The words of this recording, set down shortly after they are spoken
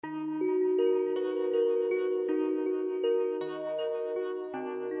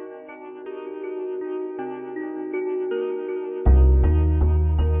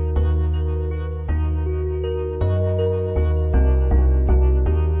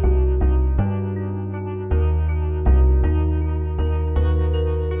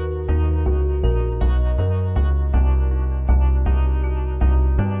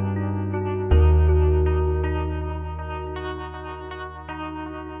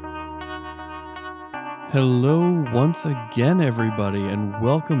Hello once again, everybody, and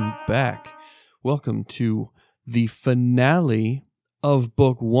welcome back. Welcome to the finale of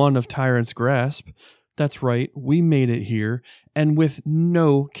Book 1 of Tyrant's Grasp. That's right, we made it here, and with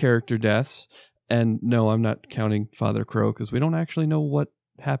no character deaths. And no, I'm not counting Father Crow, because we don't actually know what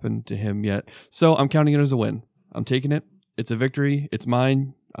happened to him yet. So I'm counting it as a win. I'm taking it. It's a victory. It's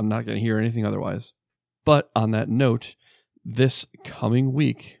mine. I'm not going to hear anything otherwise. But on that note, this coming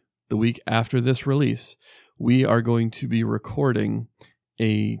week, the week after this release, we are going to be recording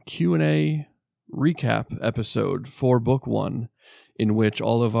a Q&A recap episode for Book 1, in which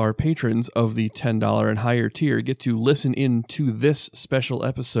all of our patrons of the $10 and higher tier get to listen in to this special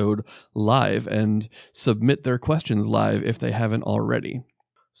episode live and submit their questions live if they haven't already.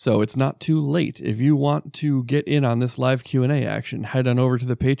 So it's not too late. If you want to get in on this live Q&A action, head on over to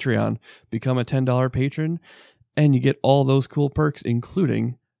the Patreon, become a $10 patron, and you get all those cool perks,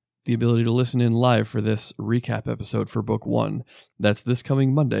 including the ability to listen in live for this recap episode for Book 1. That's this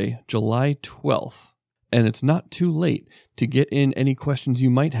coming Monday, July 12th. And it's not too late to get in any questions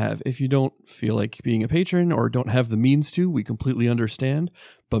you might have. If you don't feel like being a patron or don't have the means to, we completely understand.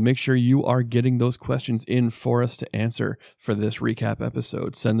 But make sure you are getting those questions in for us to answer for this recap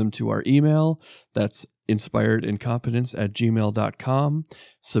episode. Send them to our email. That's inspiredincompetence@gmail.com.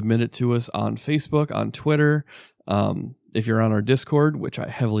 Submit it to us on Facebook, on Twitter. If you're on our Discord, which I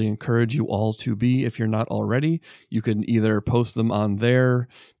heavily encourage you all to be if you're not already, you can either post them on there,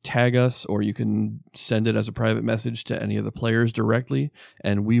 tag us, or you can send it as a private message to any of the players directly,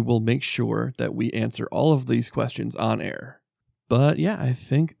 and we will make sure that we answer all of these questions on air. But yeah, I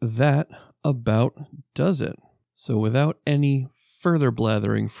think that about does it. So without any further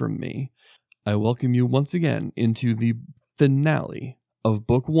blathering from me, I welcome you once again into the finale of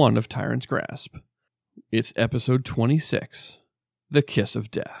Book 1 of Tyrant's Grasp. It's episode 26, The Kiss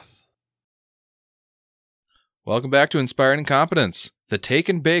of Death. Welcome back to Inspired Incompetence, the take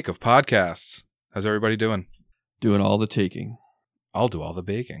and bake of podcasts. How's everybody doing? Doing all the taking. I'll do all the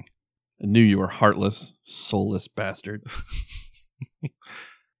baking. I knew you were heartless, soulless bastard.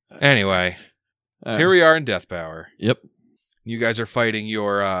 Anyway, here we are in Deathbower. Yep. You guys are fighting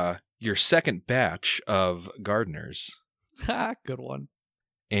your second batch of gardeners. Ha, good one.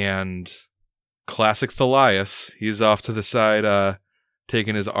 And classic Thalias, he's off to the side,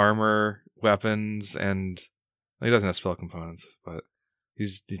 taking his armor, weapons, and he doesn't have spell components, but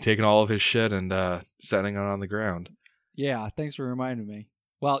he's taking all of his shit and setting it on the ground. Yeah, thanks for reminding me.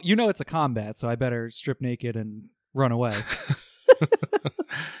 Well, you know it's a combat, so I better strip naked and run away.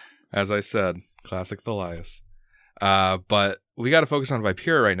 As I said, classic Thalias. But we got to focus on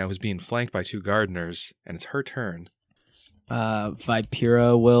Vipera right now, who's being flanked by two gardeners, and it's her turn.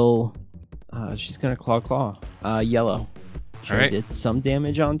 Vipera will... she's gonna claw. Yellow. She Alright. did some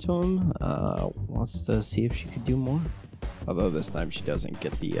damage onto him. Wants to see if she could do more. Although this time she doesn't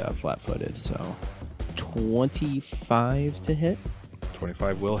get the flat-footed, so 25 to hit.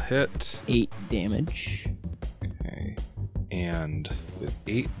 25 will hit. 8 damage. Okay. And with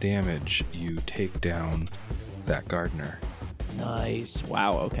 8 damage, you take down that gardener. Nice.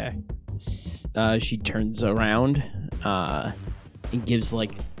 Wow. Okay. She turns around and gives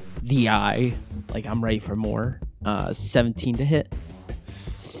like the eye, like I'm ready for more. 17 to hit.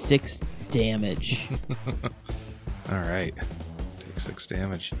 6 damage. All right. Take 6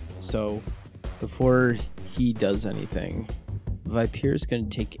 damage. So before he does anything, Vipera's going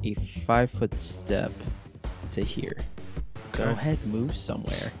to take a 5-foot step to here. Go Okay. ahead, move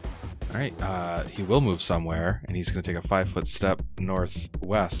somewhere. All right. He will move somewhere, and he's going to take a 5-foot step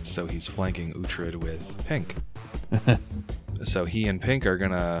northwest, so he's flanking Uhtred with Pink. So he and Pink are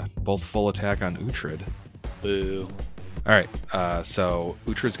going to both full attack on Uhtred. Boo. All right. So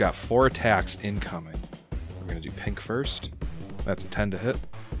Uhtred's got 4 attacks incoming. We're going to do Pink first. That's a 10 to hit.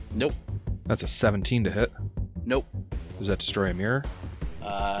 Nope. That's a 17 to hit. Nope. Does that destroy a mirror?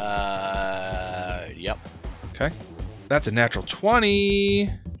 Yep. Okay. That's a natural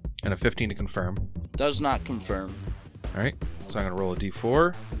 20 and a 15 to confirm. Does not confirm. All right. So I'm going to roll a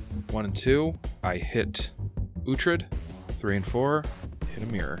d4. 1 and 2. I hit Uhtred. 3 and 4. Hit a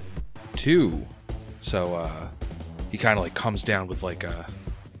mirror. 2. So he kind of like comes down with like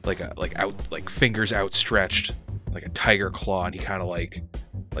fingers outstretched, like a tiger claw, and he kind of like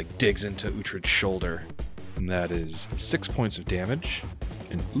digs into Uhtred's shoulder. And that is 6 points of damage.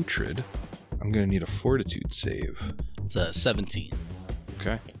 And Uhtred, I'm going to need a fortitude save. It's a 17.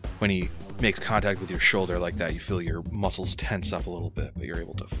 Okay. When he makes contact with your shoulder like that, you feel your muscles tense up a little bit, but you're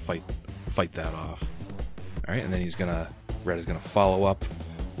able to fight that off. All right, and then Red is gonna follow up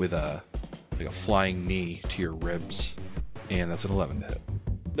with a flying knee to your ribs, and that's an 11 to hit.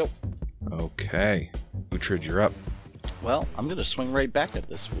 Nope. Okay. Uhtred, you're up. Well, I'm gonna swing right back at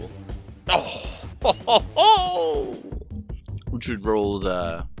this fool. Oh! Uhtred rolled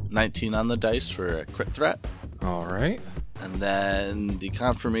 19 on the dice for a crit threat, All right. and then the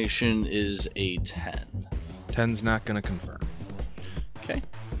confirmation is a 10. 10's not going to confirm. Okay,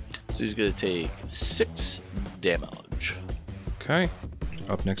 so he's gonna take 6 damage. Okay.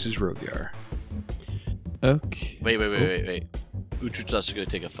 Up next is Rogyar. Okay. Wait. Uhtred's also gonna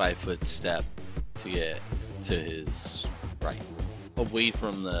take a 5-foot step to get to his right, away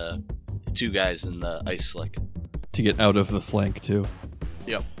from the two guys in the ice slick. To get out of the flank, too.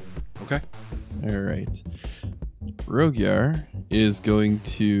 Yep. Okay. All right. Rogyar is going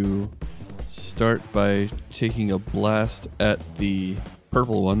to start by taking a blast at the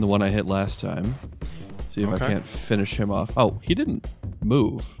purple one, the one I hit last time. See if I Okay. can't finish him off. Oh, he didn't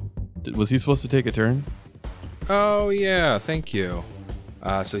move. Was he supposed to take a turn? Oh, yeah. Thank you.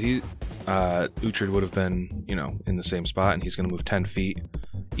 So Uhtred would have been, in the same spot, and he's going to move 10 feet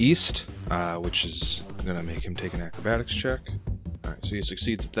east, which is going to make him take an acrobatics check. All right, so he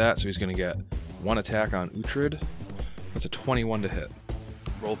succeeds at that, so he's going to get 1 attack on Uhtred. That's a 21 to hit.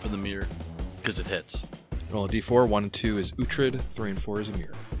 Roll for the mirror, because it hits. Roll a d4. 1 and 2 is Uhtred. 3 and 4 is a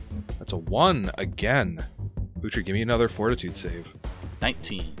mirror. That's a 1 again. Uhtred, give me another fortitude save.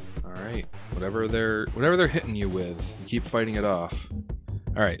 19. All right. Whatever they're hitting you with, you keep fighting it off.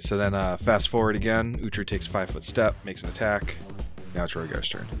 All right. So then, fast forward again. Uhtred takes a 5-foot step, makes an attack. Now it's Rogar's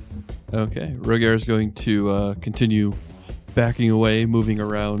turn. Okay. Rogyar is going to continue backing away, moving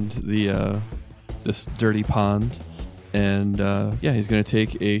around the this dirty pond. And he's going to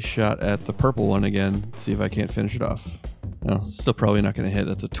take a shot at the purple one again, see if I can't finish it off. No, still probably not going to hit.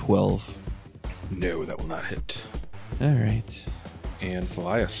 That's a 12. No, that will not hit. All right. And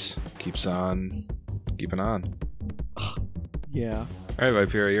Thalias keeps on keeping on. Yeah. All right,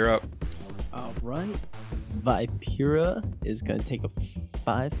 Vipera, you're up. All right. Vipera is going to take a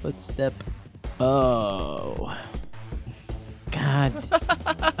 5-foot step. Oh. God.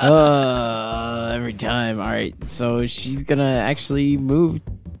 Every time. All right. So she's going to actually move.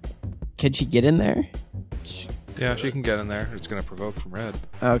 Can she get in there? Yeah, she can get in there. It's going to provoke from red.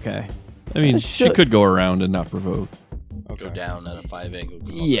 Okay. I mean, she Should- could go around and not provoke. Okay. Go down at a 5 angle. Go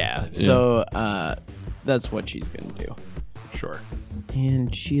up Yeah. at a 5 So that's what she's going to do. Sure.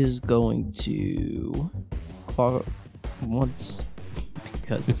 And she is going to claw once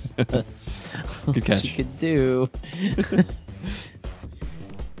because that's all Good catch. she could do.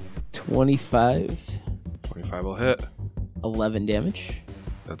 25, 25 will hit. 11 damage.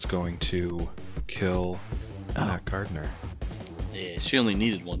 That's going to kill Matt Gardner. Yeah, she only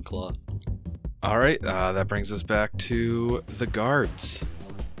needed 1 claw. All right, that brings us back to the guards.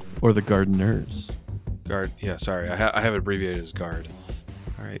 Or the gardeners. Guard, yeah, sorry, I have it abbreviated as guard.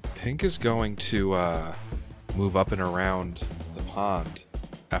 All right, Pink is going to move up and around the pond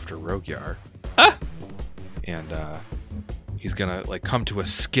after Rogyar. And he's gonna come to a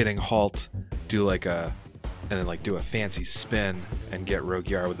skidding halt, do and then do a fancy spin and get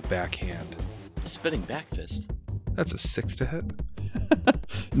Rogyar with a backhand. Spinning back fist. That's a 6 to hit.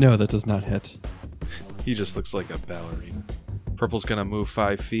 No, that does not hit. He just looks like a ballerina. Purple's gonna move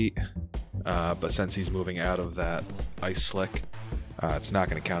 5 feet, but since he's moving out of that ice slick, it's not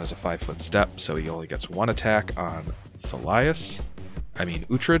gonna count as a 5-foot step, so he only gets 1 attack on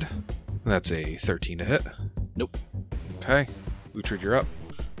Uhtred. That's a 13 to hit. Nope. Okay, Uhtred, you're up.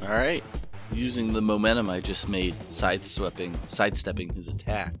 All right. Using the momentum I just made, sidestepping his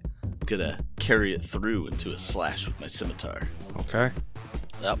attack, I'm gonna carry it through into a slash with my scimitar. Okay,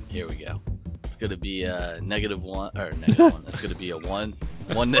 Oh, here we go. It's gonna be a -1 or -1. That's gonna be a 1.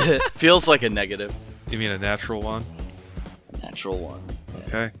 1 to hit. Feels like a negative. you mean a natural one? Natural 1. Yeah.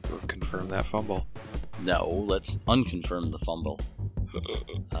 Okay, we'll confirm that fumble. No, let's unconfirm the fumble.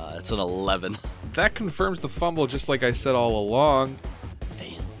 It's an 11. That confirms the fumble, just like I said all along.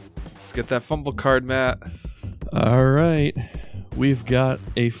 Damn. Let's get that fumble card, Matt. All right. We've got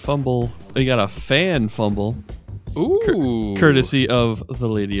a fumble. We got a fan fumble, Ooh, courtesy of the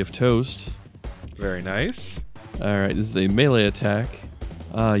Lady of Toast. Very nice. All right, this is a melee attack.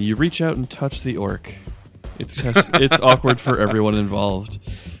 You reach out and touch the orc. It's awkward for everyone involved.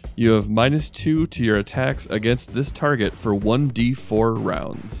 You have -2 to your attacks against this target for 1d4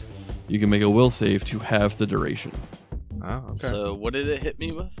 rounds. You can make a will save to halve the duration. Oh, okay. So what did it hit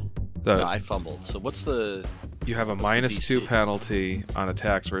me with? The- No, I fumbled. So what's the... You have a What's the -2 DC? penalty on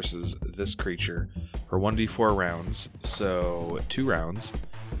attacks versus this creature for 1d4 rounds. So 2 rounds.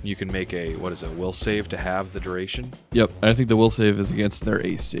 You can make a will save to have the duration. Yep, I think the will save is against their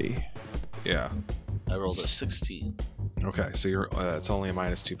AC. Yeah. I rolled a 16. Okay, so you're it's only a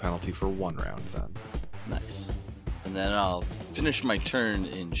 -2 penalty for 1 round then. Nice. And then I'll finish my turn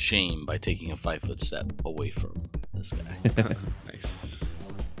in shame by taking a 5-foot step away from this guy. Nice.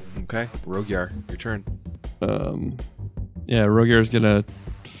 Okay, Rogyar, your turn. Yeah, Rogar's gonna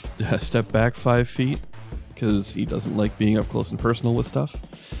step back 5 feet because he doesn't like being up close and personal with stuff,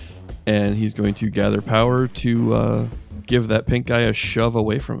 and he's going to gather power to give that pink guy a shove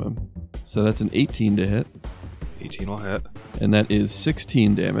away from him. So that's an 18 to hit, 18 will hit. and that is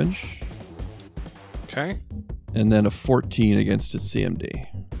 16 damage, Okay. and then a 14 against its CMD.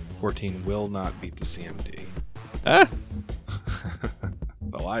 14 will not beat the CMD. Ah!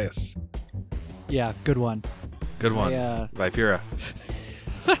 Elias. Yeah, good one. Good one. Vipera.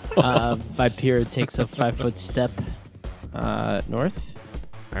 Vipera takes a 5-foot step north,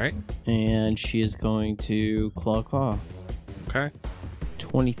 All right. and she is going to claw. Okay.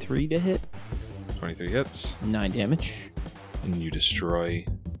 23 to hit, 23 hits. 9 damage. And you destroy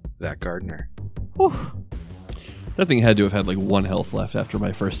that gardener. Whew. That thing had to have had like 1 health left after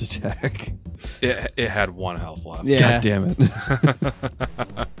my first attack. It had 1 health left. Yeah. God damn it.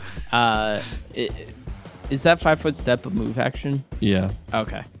 Is that 5-foot step a move action? Yeah.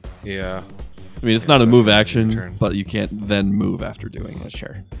 Okay, Yeah. I mean, it's Yeah, not so a move it's your action, turn. but you can't then move after doing it.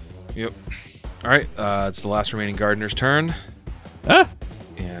 sure. Yep. All right. It's the last remaining gardener's turn. Ah!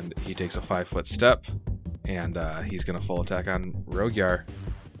 And he takes a 5-foot step. And he's going to full attack on Rogyar.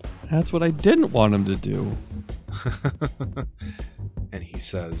 That's what I didn't want him to do. And he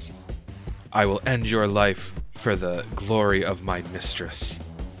says, I will end your life for the glory of my mistress.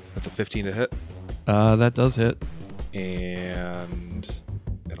 That's a 15 to hit. That does hit. And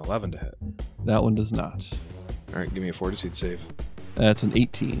an 11 to hit. That one does not. All right, give me a fortitude save. That's an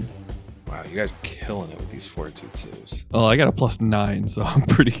 18. Wow, you guys are killing it with these fortitude saves. Oh, I got a +9, so I'm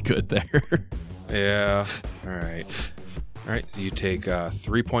pretty good there. Yeah. All right. All right. You take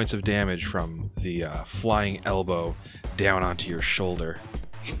 3 points of damage from the flying elbow down onto your shoulder.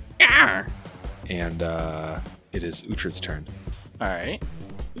 And it is Uhtred's turn. All right.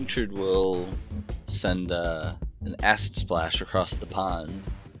 Uhtred will send an acid splash across the pond.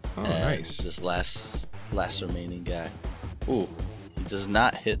 Oh, at nice. This last remaining guy. Ooh, he does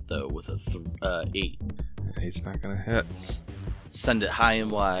not hit though with a 8. He's not gonna hit. Send it high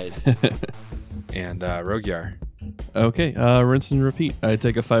and wide. And Rogyar. Okay, rinse and repeat. I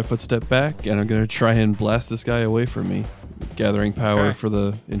take a 5-foot step back, and I'm going to try and blast this guy away from me, gathering power Okay. for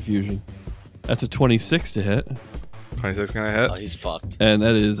the infusion. That's a 26 to hit, 26 gonna hit. Oh, he's fucked. and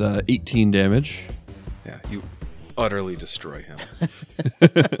that is 18 damage. Yeah, you utterly destroy him.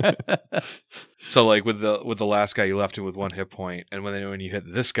 So like with the last guy, you left him with 1 hit point, and when you hit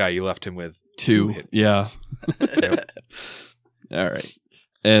this guy, you left him with 2 hit Yeah. points. Yep. All right.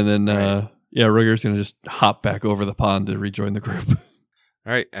 And then, Right. yeah, Ruger's going to just hop back over the pond to rejoin the group.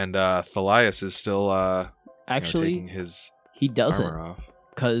 All right, and Thalias is still Actually, taking his he doesn't, armor off.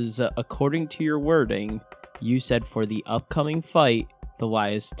 because according to your wording, you said for the upcoming fight,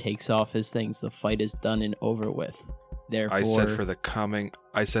 Thalias takes off his things. The fight is done and over with. Therefore, I said for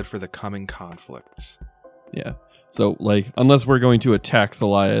the coming conflicts. Yeah. So, like, unless we're going to attack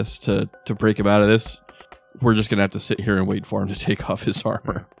Thalias to break him out of this, we're just going to have to sit here and wait for him to take off his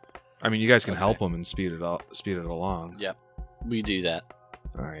armor. I mean, you guys can Okay. help him and speed it along. Yep, we do that.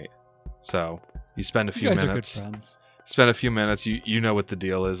 All right. So you spend a You few guys minutes. are good friends. Spend a few minutes. You know what the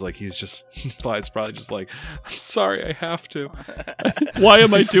deal is. Like he's just Thalias probably just like, I'm sorry, I have to. Why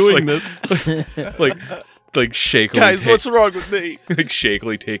am I He's just doing like- this? like shakily. Guys, what's wrong with me? like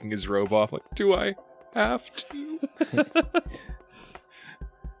shakily taking his robe off? Like, do I have to?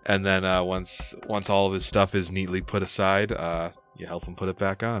 And then once all of his stuff is neatly put aside, you help him put it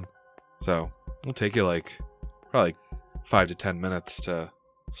back on. So it'll take you like probably 5 to 10 minutes to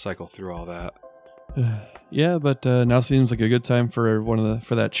cycle through all that. Yeah, but now seems like a good time for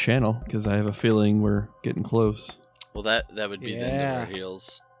for that channel, because I have a feeling we're getting close. Well, that would be the end of Yeah. our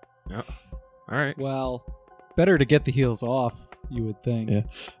heals. All right. Well, better to get the heels off, you would think. Yeah.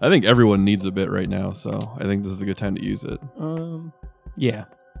 I think everyone needs a bit right now, so I think this is a good time to use it. yeah.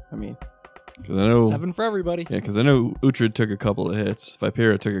 I mean, Because I know, 7 for everybody. yeah, because I know Uhtred took a couple of hits.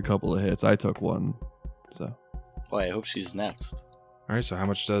 Vipera took a couple of hits. I took 1. So Boy, I hope she's next. All right. So how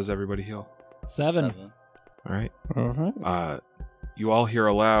much does everybody heal? 7. All right. uh-huh. You all hear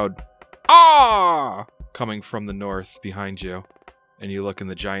a loud "Ah!" coming from the north behind you, and you look, and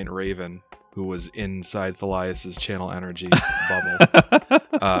the giant raven, who was inside Thalias's channel energy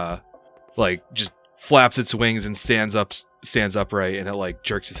bubble, like just flaps its wings and stands upright, and it like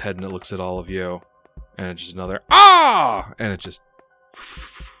jerks its head and it looks at all of you, and it's just another "Ah!" and it just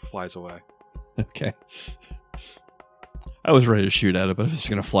flies away. Okay. I was ready to shoot at it, but if it's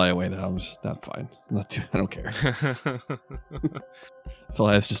going to fly away, then I'm just not fine. I don't care.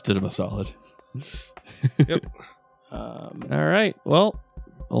 Thalias just did him a solid. Yep. All right. Well,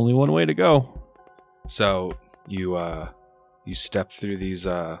 only one way to go. So you step through these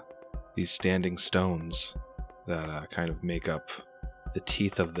standing stones that kind of make up the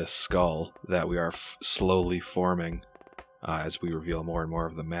teeth of this skull that we are slowly forming as we reveal more and more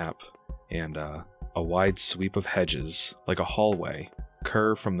of the map. And a wide sweep of hedges, like a hallway,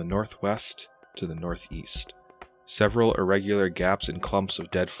 curve from the northwest to the northeast. Several irregular gaps and clumps of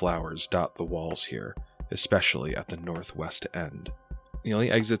dead flowers dot the walls here, especially at the northwest end. The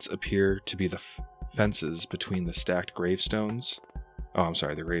only exits appear to be the fences between the stacked gravestones. Oh, I'm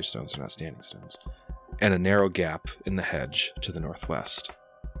sorry, the gravestones are not standing stones. And a narrow gap in the hedge to the northwest.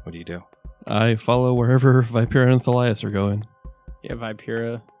 What do you do? I follow wherever Vipera and Thalias are going. Yeah,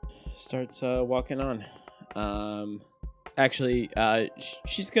 Vipera starts walking on. Actually,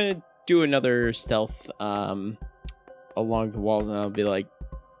 she's gonna do another stealth along the walls, and I'll be like,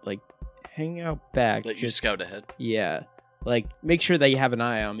 hang out back. Let you scout ahead. Yeah, like make sure that you have an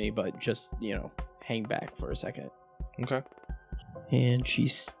eye on me, but just hang back for a second. Okay. And she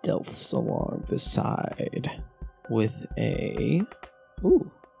stealths along the side with a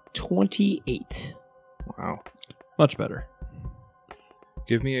 28. Wow. Much better.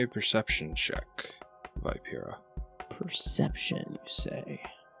 Give me a perception check, Vipera. Perception, you say?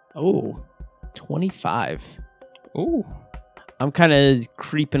 25. Oh. I'm kind of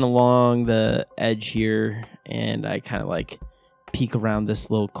creeping along the edge here, and I kind of like peek around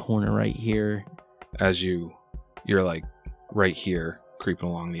this little corner right here. As you're like right here, creeping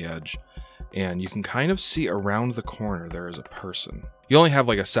along the edge, and you can kind of see around the corner there is a person. You only have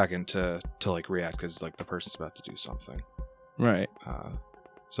like a second to like react because like the person's about to do something. Right.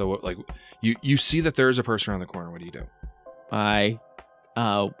 So what, like you see that there is a person around the corner. What do you do? I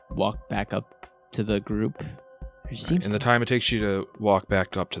walk back up to the group. Right. In the time it takes you to walk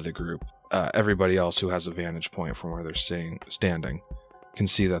back up to the group, everybody else who has a vantage point from where they're standing can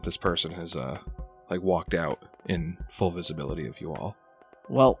see that this person has like walked out in full visibility of you all.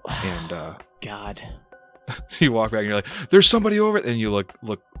 Well, and God. So you walk back and you're like, "There's somebody over," and you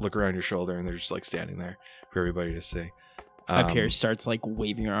look around your shoulder, and they're just like standing there for everybody to see. Vipera starts like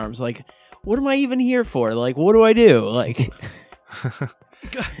waving her arms, like, "What am I even here for? Like, what do I do?" Like,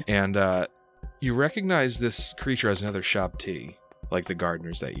 and you recognize this creature as another Shabti, like the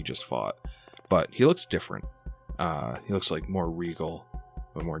gardeners that you just fought, but he looks different. He looks like more regal,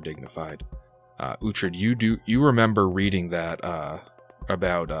 but more dignified. Uhtred, you remember reading that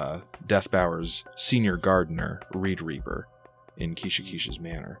about Deathbower's senior gardener, Reed Reaper, in Keisha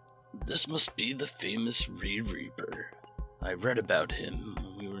Manor. This must be the famous Reed Reaper. I read about him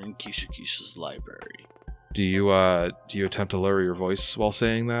when we were in Keisha's library. Do you attempt to lower your voice while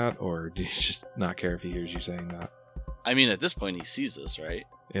saying that, or do you just not care if he hears you saying that? I mean, at this point, he sees us, right?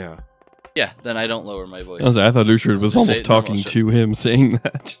 Yeah. Yeah, then I don't lower my voice. I thought Uhtred was Just say almost it talking normal, to him saying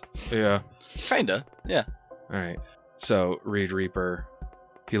that. Yeah. Kinda, yeah. All right. So Reed Reaper,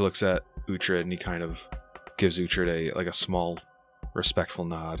 he looks at Uhtred and he kind of gives Uhtred a small, respectful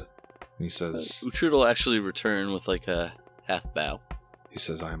nod, and he says, Uhtred will actually return with like a half bow. He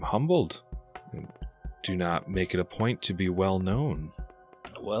says, "I am humbled, and do not make it a point to be well known."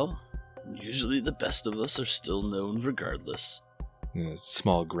 Well, usually the best of us are still known regardless. And a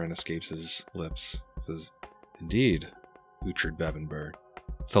small grin escapes his lips. He says, "Indeed, Uhtred Bevenberg,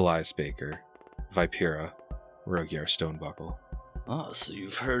 Thalias Baker, Vipera, Rogyar Stonebuckle. Ah, so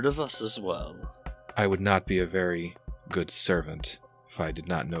you've heard of us as well. I would not be a very good servant if I did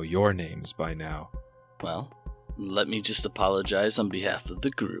not know your names by now." Well, let me just apologize on behalf of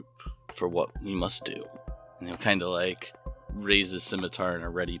the group for what we must do. And he'll kind of like raise his scimitar in a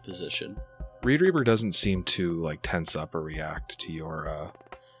ready position. Reed Reaper doesn't seem to like tense up or react to your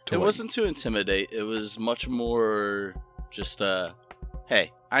It wasn't to intimidate, it was much more just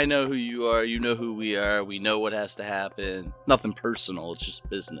hey, I know who you are, you know who we are, we know what has to happen. Nothing personal, it's just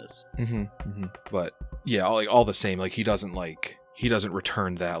business. But yeah, all the same, like he doesn't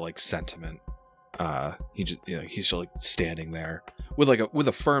return that like sentiment. He's just like standing there with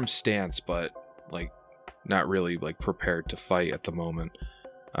a firm stance, but like not really like prepared to fight at the moment.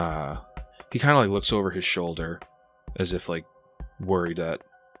 He kind of like looks over his shoulder as if like worried that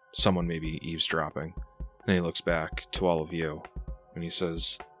someone may be eavesdropping. Then he looks back to all of you and he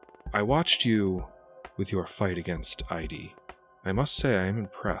says, "I watched you with your fight against Heidi. I must say I am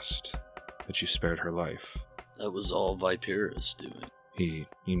impressed that you spared her life." That was all Vipera's doing. He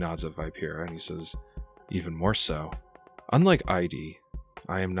nods at Vipera and he says, "Even more so. Unlike Heidi,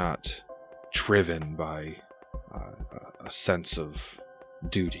 I am not driven by a sense of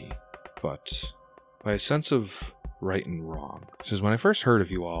duty, but by a sense of right and wrong. Because when I first heard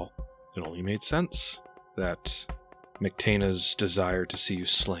of you all, it only made sense that Mictena's desire to see you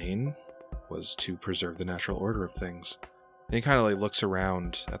slain was to preserve the natural order of things. And he kind of looks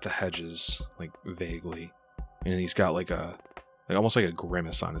around at the hedges, vaguely, and he's got almost like a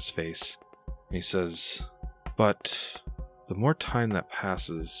grimace on his face. And he says, "But the more time that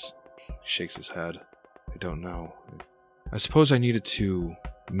passes," he shakes his head. "I don't know. I suppose I needed to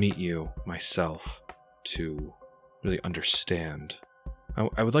meet you myself to really understand.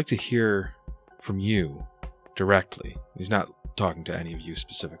 I would like to hear from you directly." He's not talking to any of you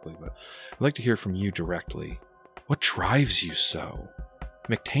specifically, but I'd like to hear from you directly. What drives you so?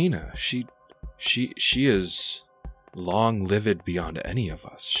 Mictena, she is long-lived beyond any of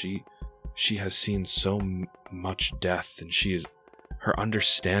us. She has seen so much death, and her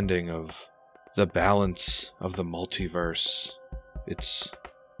understanding of the balance of the multiverse, it's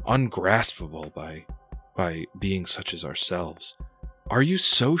ungraspable by beings such as ourselves. Are you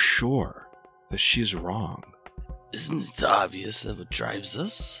so sure that she's wrong? Isn't it obvious that what drives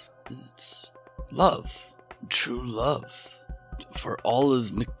us? It's love. True love. For all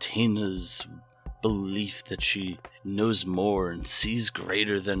of Mictena's belief that she knows more and sees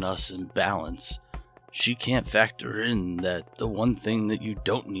greater than us in balance, she can't factor in that the one thing that you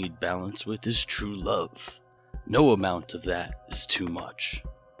don't need balance with is true love. No amount of that is too much.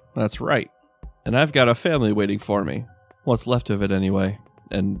 That's right. And I've got a family waiting for me. What's left of it anyway.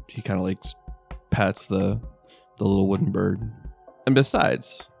 And he kind of pats the little wooden bird. And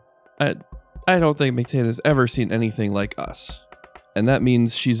besides, I don't think Mictena's ever seen anything like us. And that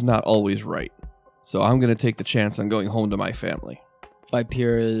means she's not always right. So I'm going to take the chance on going home to my family.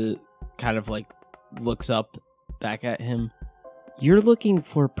 Vipera kind of looks up back at him. You're looking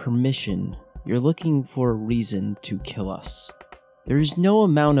for permission. You're looking for a reason to kill us. There's no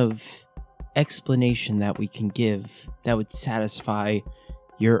amount of explanation that we can give that would satisfy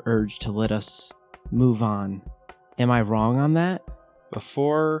your urge to let us move on. Am I wrong on that?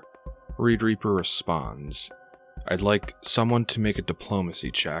 Before Reed Reaper responds, I'd like someone to make a diplomacy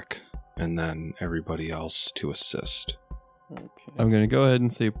check, and then everybody else to assist. Okay. I'm going to go ahead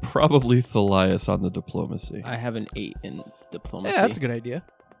and say probably Thalias on the diplomacy. I have an 8 in diplomacy. Yeah, that's a good idea.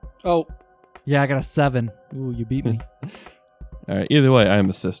 Oh, yeah, I got a 7. Ooh, you beat me. All right, either way, I am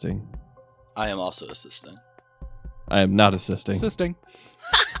assisting. I am also assisting. I am not assisting. Assisting.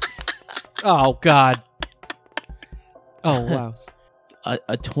 Oh, God. Oh, wow.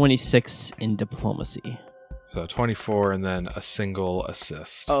 A 26 in diplomacy. So 24 and then a single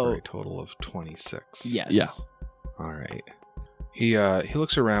assist for a total of 26. Yes. Yeah. All right. He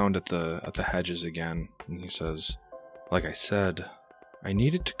looks around at the hedges again, and he says, "Like I said, I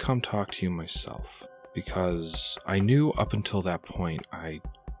needed to come talk to you myself, because I knew up until that point I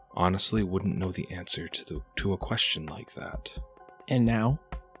honestly wouldn't know the answer to a question like that." And now?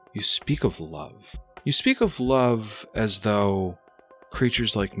 You speak of love. You speak of love as though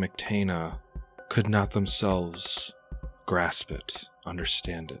creatures like Mictena could not themselves grasp it,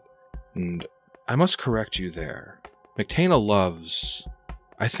 understand it. And I must correct you there. Mictena loves,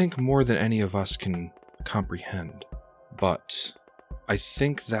 I think, more than any of us can comprehend. But I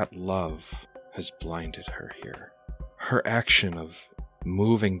think that love has blinded her here. Her action of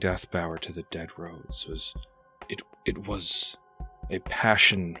moving Deathbower to the Dead Roads was a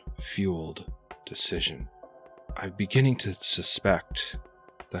passion-fueled decision. I'm beginning to suspect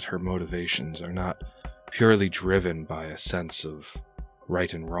that her motivations are not purely driven by a sense of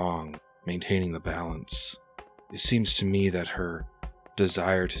right and wrong, maintaining the balance. It seems to me that her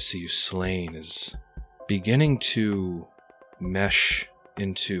desire to see you slain is beginning to mesh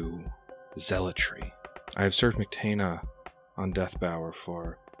into zealotry. I have served Mictena on Deathbower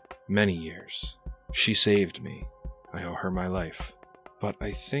for many years. She saved me. I owe her my life. But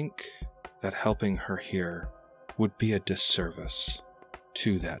I think that helping her here would be a disservice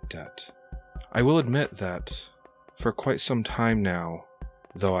to that debt. I will admit that for quite some time now,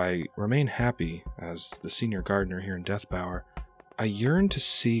 though I remain happy as the senior gardener here in Deathbower, I yearn to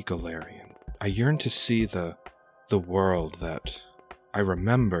see Golarion. I yearn to see the world that I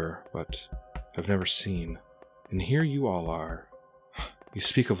remember but have never seen. And here you all are. You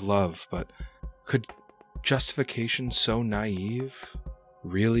speak of love, but could justification so naive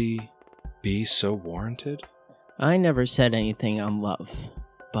really be so warranted? I never said anything on love,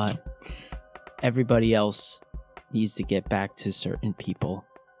 but everybody else needs to get back to certain people.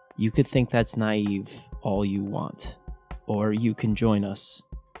 You could think that's naive all you want, or you can join us.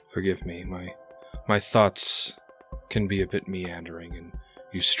 Forgive me, my thoughts can be a bit meandering, and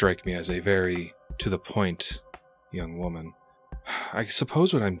you strike me as a very to-the-point young woman. I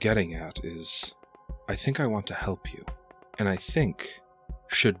suppose what I'm getting at is, I think I want to help you. And I think,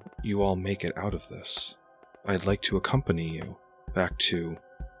 should you all make it out of this, I'd like to accompany you back to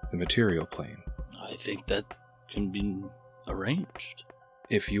the material plane. I think that can be arranged.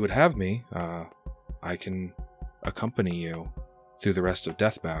 If you would have me, I can accompany you through the rest of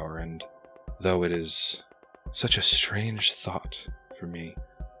Deathbower, and though it is such a strange thought for me,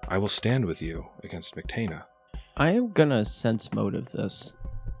 I will stand with you against Mictana. I am gonna sense motive this.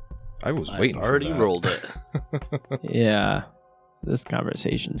 I was I've waiting already for that. rolled it. Yeah. This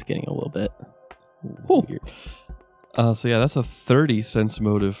conversation's getting a little bit weird. So yeah, that's a 30 sense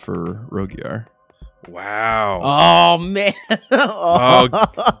motive for Rogiar. Wow. Oh man. Oh,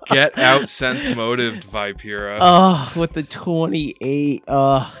 get out sense motived, Vipera. Oh, with the 28.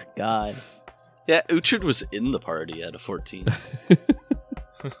 Oh god. Yeah, Uhtred was in the party at a 14.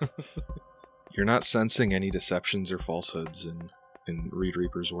 You're not sensing any deceptions or falsehoods in Reed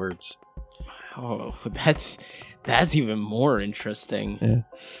Reaper's words. Oh, that's even more interesting. Yeah.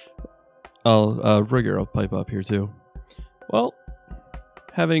 Rogiar will pipe up here too. Well,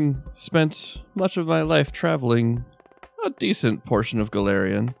 having spent much of my life traveling a decent portion of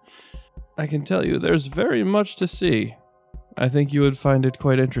Galarian, I can tell you there's very much to see. I think you would find it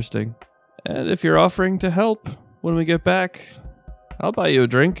quite interesting. And if you're offering to help when we get back, I'll buy you a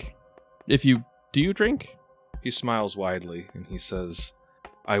drink. Do you drink? He smiles widely and he says,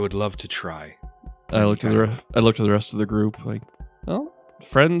 I would love to try. I look to the rest of the group like, well,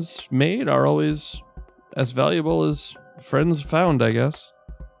 friends made are always as valuable as friends found, I guess.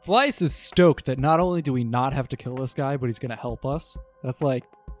 Flies is stoked that not only do we not have to kill this guy, but he's going to help us. That's like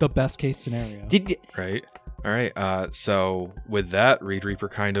the best case scenario. Right? All right. So with that, Reed Reaper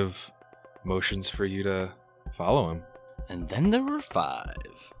kind of motions for you to follow him. And then there were 5.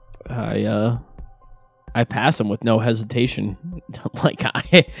 I pass him with no hesitation. Like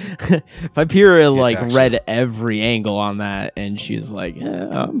Vipera like attacks read you. every angle on that, and she's like,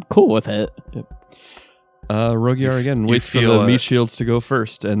 I'm cool with it. Rogiar again waits for feel the it. meat shields to go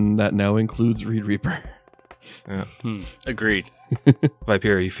first, and that now includes Reed Reaper. Agreed.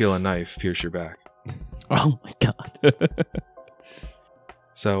 Vipera, you feel a knife pierce your back. Oh my god.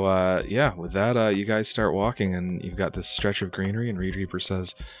 So, with that, you guys start walking, and you've got this stretch of greenery, and Reed Reaper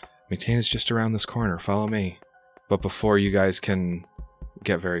says, Mictana's just around this corner, follow me. But before you guys can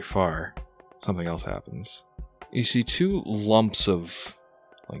get very far, something else happens. You see 2 lumps of,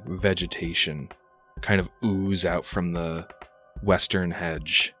 vegetation kind of ooze out from the western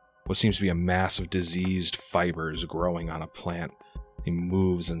hedge. What seems to be a mass of diseased fibers growing on a plant. It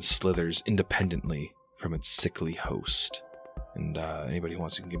moves and slithers independently from its sickly host. And anybody who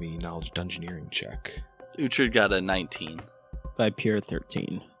wants to give me a knowledge dungeoneering check. Uhtred got a 19. Vipera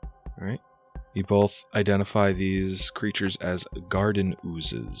 13. All right. You both identify these creatures as garden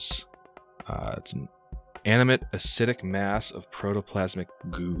oozes. It's an animate, acidic mass of protoplasmic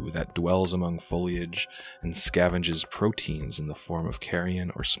goo that dwells among foliage and scavenges proteins in the form of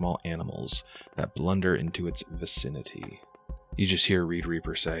carrion or small animals that blunder into its vicinity. You just hear Reed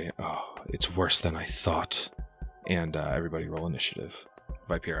Reaper say, "Oh, it's worse than I thought." And everybody roll initiative.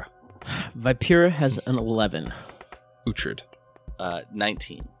 Vipera. Vipera has an 11. Uhtred.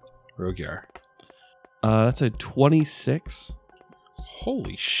 19. Rogiar. That's a 26.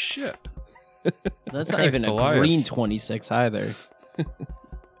 Holy shit. That's Okay, not even a Thalias. green 26 either.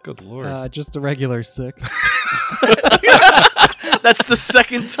 Good lord. Just a regular 6. That's the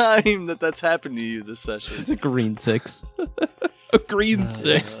second time that's happened to you this session. It's a green 6. A green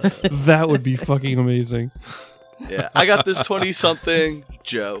 6. That would be fucking amazing. Yeah, I got this 20-something.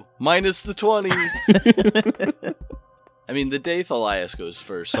 Joe. Minus the 20. I mean, the day Thalias goes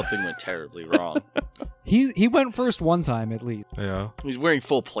first, something went terribly wrong. He went first one time at least. Yeah. He's wearing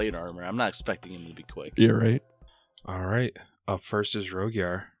full plate armor. I'm not expecting him to be quick. You're right. All right. Up first is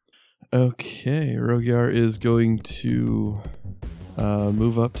Rogiar. Okay, Rogiar is going to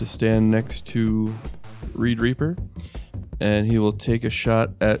move up to stand next to Reed Reaper, and he will take a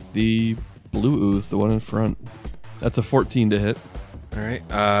shot at the blue ooze, the one in front. That's a 14 to hit. All right.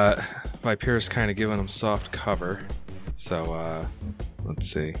 Vipera's kind of giving him soft cover. So,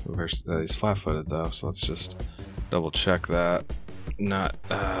 let's see. He's flat-footed, though, so let's just double-check that. Not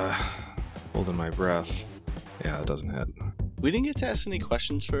holding my breath. Yeah, that doesn't hit. We didn't get to ask any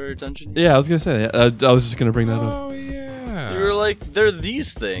questions for Dungeon. Yeah, I was going to say, I was just going to bring that up. Oh, yeah. You were like, they're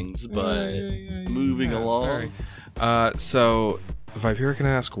these things, but moving along. Sorry. So, Vipera can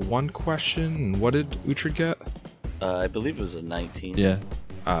ask one question. And what did Uhtred get? I believe it was a 19. Yeah.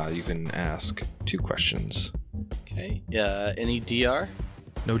 You can ask 2 questions. Okay. Any DR?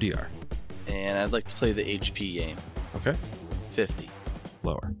 No DR. And I'd like to play the HP game. Okay. 50.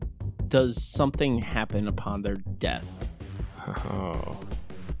 Lower. Does something happen upon their death? Oh,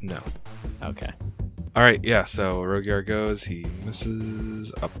 no. Okay. All right, yeah, so Rogyar goes. He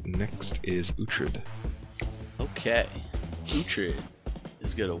misses. Up next is Uhtred. Okay. Uhtred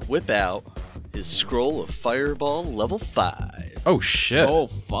is going to whip out his scroll of Fireball level 5. Oh, shit. Oh,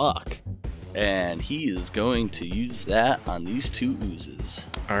 fuck. And he is going to use that on these two oozes.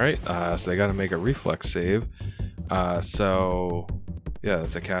 All right, so they got to make a reflex save. So, yeah,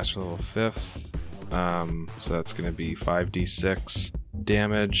 that's a caster level 5th. So that's going to be 5d6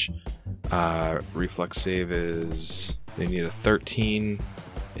 damage. Reflex save is, they need a 13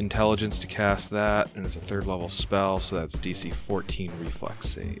 intelligence to cast that, and it's a 3rd level spell, so that's DC 14 reflex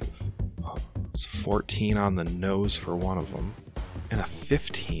save. It's 14 on the nose for one of them, and a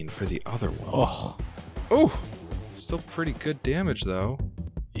 15 for the other one. Oh, still pretty good damage though.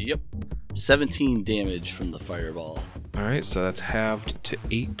 Yep. 17 damage from the Fireball. All right, so that's halved to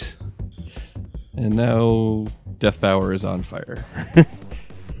 8. And now Deathbower is on fire.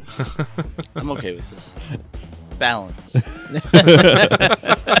 I'm okay with this. Balance.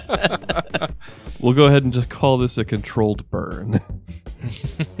 We'll go ahead and just call this a controlled burn.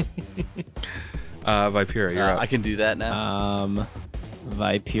 Vipera, you're up. I can do that now.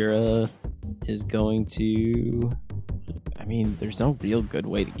 Vipera is going to... I mean, there's no real good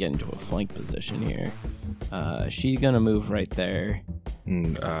way to get into a flank position here. She's going to move right there.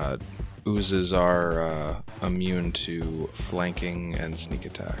 And, oozes are immune to flanking and sneak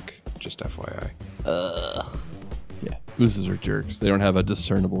attack. Just FYI. Yeah, oozes are jerks. They don't have a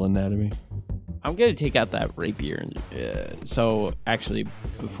discernible anatomy. I'm going to take out that rapier. So, actually,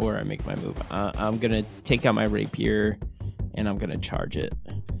 before I make my move, I'm going to take out my rapier, and I'm going to charge it.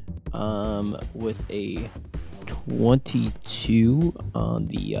 With a 22 on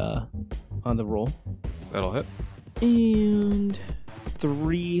the roll. That'll hit. And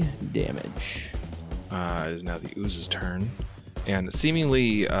 3 damage. It is now the ooze's turn. And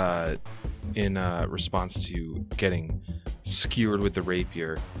seemingly in response to getting skewered with the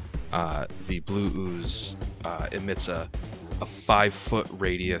rapier, the blue ooze emits a 5-foot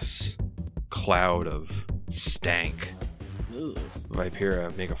radius cloud of stank. Ugh.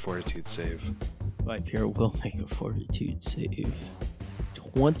 Vipera, make a fortitude save. Vipera will make a fortitude save.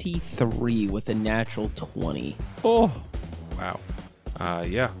 23 with a natural 20. Oh, Wow.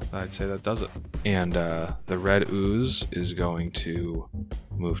 Yeah, I'd say that does it. And the red ooze is going to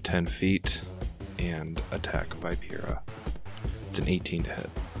move 10 feet and attack Vipera. It's an 18 to hit.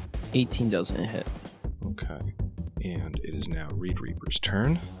 18 doesn't hit. Okay. And it is now Reed Reaper's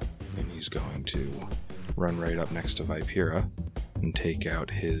turn. And he's going to run right up next to Vipera and take out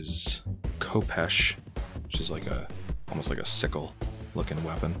his Kopesh, which is almost like a sickle looking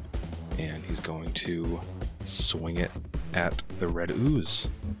weapon. And he's going to swing it at the red ooze.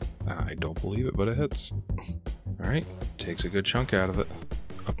 I don't believe it, but it hits. Alright, takes a good chunk out of it.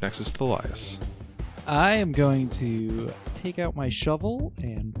 Up next is Thalias. I am going to take out my shovel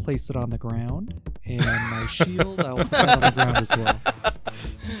and place it on the ground, and my shield I will put on the ground as well.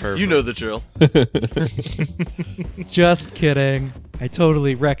 Perfect. You know the drill. Just kidding. I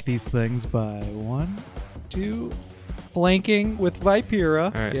totally wreck these things by 1, 2, flanking with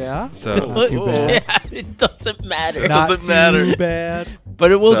Vipera. All right. Yeah. So- not too bad. Yeah, it doesn't matter. Not doesn't too matter. bad.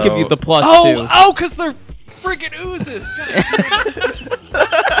 But it will So- give you the plus Oh, because they're freaking oozes.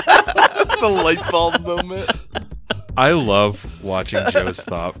 The light bulb moment. I love watching Joe's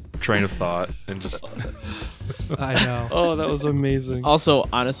train of thought, and just I know. oh, that was amazing. Also,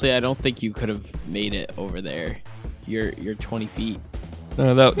 honestly, I don't think you could have made it over there. You're 20 feet.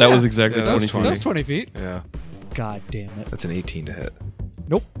 No, that was exactly Yeah, that was 20. That's 20 feet. yeah, God damn it. that's an 18 to hit.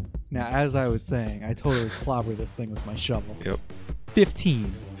 Nope. Now, as I was saying, I totally clobber this thing with my shovel. Yep,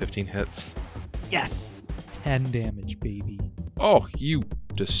 15. 15 hits. Yes. 10 damage, baby. Oh, you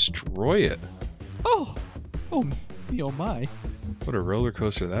destroy it. Oh. Oh, me, oh my. What a roller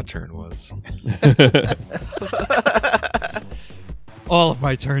coaster that turn was. All of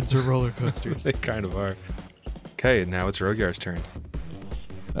my turns are roller coasters. They kind of are. Okay, now it's Rogyar's turn.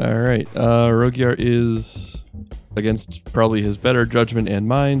 All right. Rogyar is, against probably his better judgment and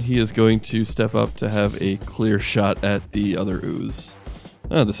mind, he is going to step up to have a clear shot at the other ooze.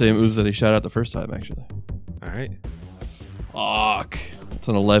 The same ooze that he shot at the first time, actually. All right, Fuck. It's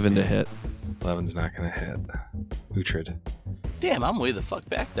an 11 to hit. 11's not gonna hit. Uhtred. Damn, I'm way the fuck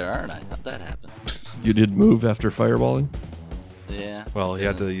back there, aren't I? How'd that happen? You did move after fireballing? Yeah. Well, he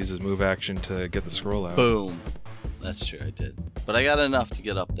had to use his move action to get the scroll out. Boom. That's true, I did. But I got enough to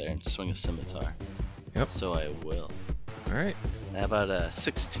get up there and swing a scimitar. Yep. So I will. All right, How about a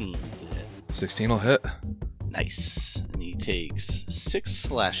 16 to hit? 16 will hit. Nice. And he takes 6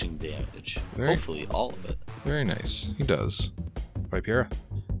 slashing damage. Very- Hopefully all of it. Very nice. He does. Vipera.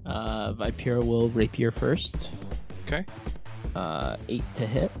 Vipera will rapier first. Okay. 8 to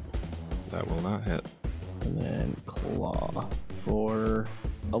hit. That will not hit. And then claw for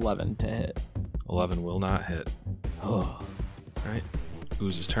 11 to hit. 11 will not hit. Oh. Alright.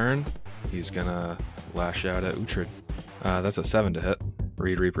 Ooze's turn. He's gonna lash out at Uhtred. That's a 7 to hit.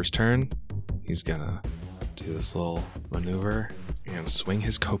 Reed Reaper's turn. He's gonna do this little maneuver and swing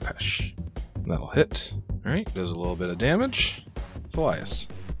his Kopesh. That'll hit. Alright, does a little bit of damage. Thalias.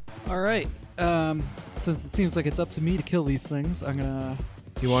 All right. Since it seems like it's up to me to kill these things, I'm gonna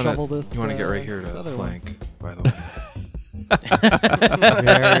You wanna shovel this. get right here this to other flank, by the way. one.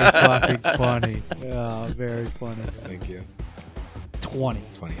 Very fucking funny. Yeah, very funny. Thank you. 20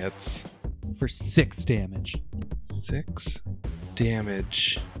 20 hits. for 6 damage. 6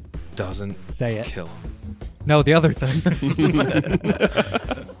 damage doesn't Say it. kill him. No, the other thing.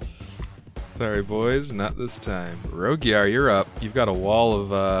 Sorry, boys, not this time. Rogyar, you're up. You've got a wall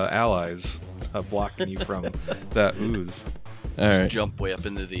of allies blocking you from that ooze. All right. Jump way up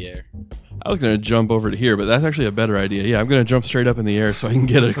into the air. I was going to jump over to here, but that's actually a better idea. Yeah, I'm going to jump straight up in the air so I can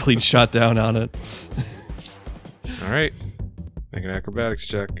get a clean shot down on it. All right. Make an acrobatics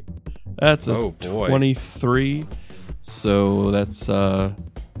check. That's a Oh, boy. 23. So that's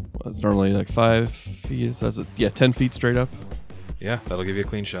normally like 5 feet. So that's 10 feet straight up. Yeah, that'll give you a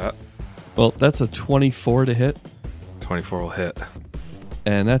clean shot. Well, that's a 24 to hit, 24 will hit.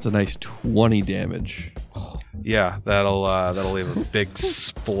 and that's a nice 20 damage. Yeah, that'll leave a big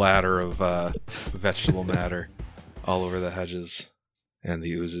splatter of vegetable matter all over the hedges, and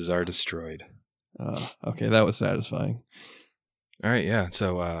the oozes are destroyed. Okay, that was satisfying. All right, yeah.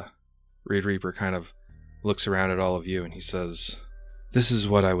 So Reed Reaper kind of looks around at all of you, and he says, "This is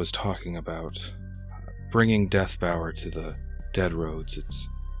what I was talking about. Bringing Deathbower to the Dead Roads. It's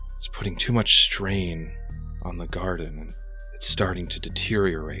putting too much strain on the garden, and it's starting to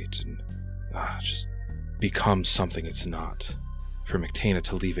deteriorate and just become something it's not. For McTaina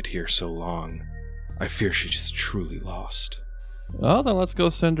to leave it here so long, I fear she's truly lost." Well, then let's go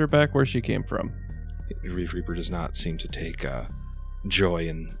send her back where she came from. Reed Reaper does not seem to take joy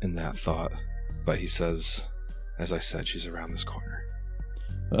in that thought, but he says, "As I said, she's around this corner."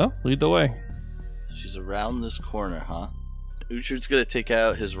 Well, lead the way. She's around this corner, huh? Uhtred's gonna take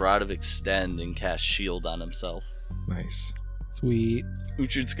out his Rod of Extend and cast Shield on himself. Nice. Sweet.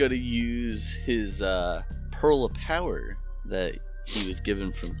 Uhtred's gonna use his Pearl of Power that he was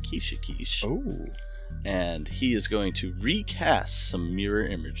given from Kishikish. Oh. And he is going to recast some mirror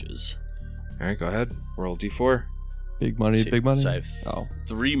images. All right, go ahead. Roll D4. Big money, 2. big money. So I have Oh,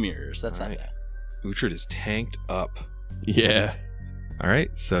 3 mirrors. That's All not right. bad. Uhtred is tanked up. yeah. All right,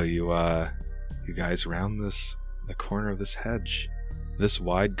 so you guys round the corner of this hedge. This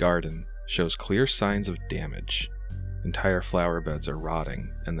wide garden shows clear signs of damage. Entire flower beds are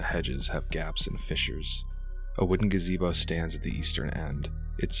rotting, and the hedges have gaps and fissures. A wooden gazebo stands at the eastern end,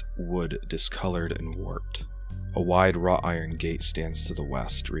 its wood discolored and warped. A wide wrought iron gate stands to the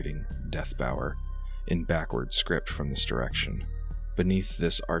west, reading Deathbower in backward script from this direction. Beneath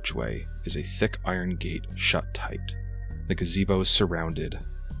this archway is a thick iron gate shut tight. The gazebo is surrounded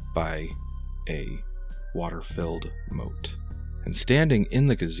by a water-filled moat. And standing in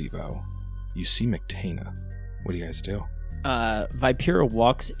the gazebo, you see McTaina. What do you guys do? Vipera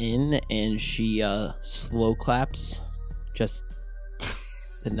walks in and she slow claps. Just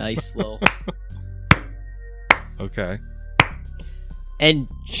the nice little. Okay. And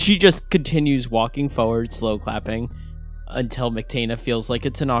she just continues walking forward, slow clapping, until McTaina feels like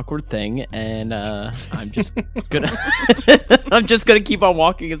it's an awkward thing, and I'm just gonna I'm just gonna keep on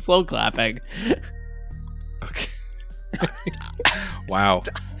walking and slow clapping. Okay. Wow.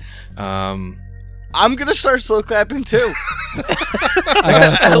 I'm gonna start slow clapping too. I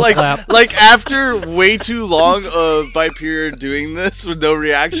got a slow like, clap. like after way too long of Vipera doing this with no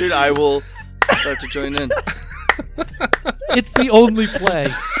reaction, I will start to join in. It's the only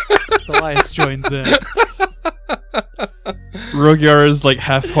play. Elias joins in. Rogyar is like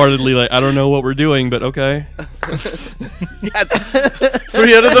half-heartedly like, I don't know what we're doing, but okay. Yes.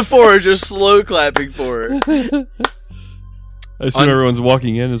 3 out of the 4 are just slow clapping for her. I assume everyone's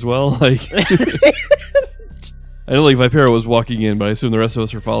walking in as well. Like, I know like Vipera was walking in, but I assume the rest of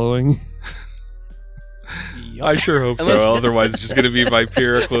us are following. I sure hope Unless- so. Otherwise, it's just going to be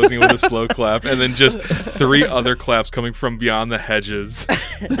Vipera closing with a slow clap, and then just 3 other claps coming from beyond the hedges.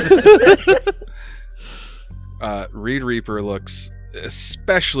 Reed Reaper looks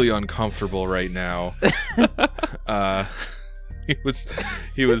especially uncomfortable right now.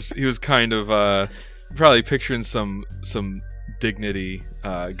 he was kind of probably picturing some dignity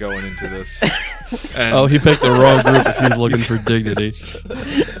going into this. And He picked the wrong group if he's looking for dignity.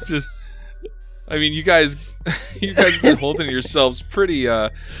 just I mean, you guys have been holding yourselves pretty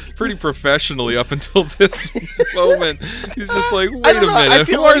professionally up until this moment. He's just like, wait a don't know, I minute,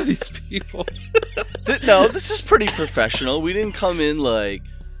 feel who are like- these people? No, this is pretty professional. We didn't come in like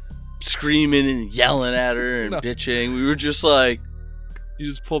screaming and yelling at her and No. bitching. We were just like You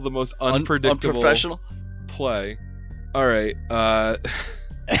just pulled the most unpredictable unprofessional. play. All right.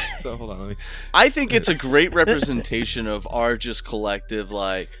 So hold on, let me. I think it's a great representation of our just collective,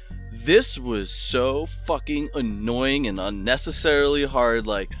 like, this was so fucking annoying and unnecessarily hard,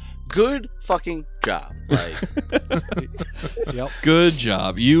 like, good fucking job. Like, Yep. Good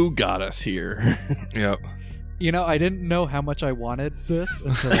job. You got us here. Yep. You know, I didn't know how much I wanted this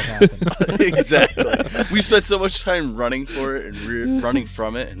until it happened. exactly. We spent so much time running for it and running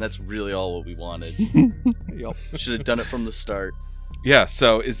from it, and that's really all what we wanted. Yep. Should have done it from the start. Yeah.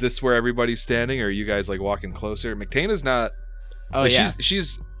 So is this where everybody's standing, or are you guys like walking closer? McTana's not. Oh like, yeah,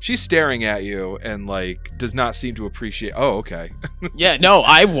 She's staring at you and like does not seem to appreciate. Oh, okay. yeah. No,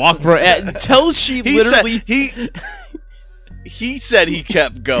 I walk right until she literally. He said he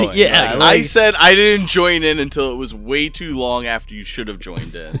kept going. Yeah, I like- said I didn't join in until it was way too long after you should have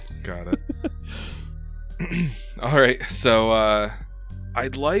joined in. Got it. All right. So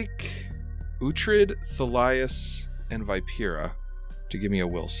I'd like Uhtred, Thalias, and Vipera to give me a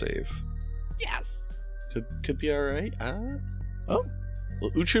will save. Yes. Could be all right. Oh.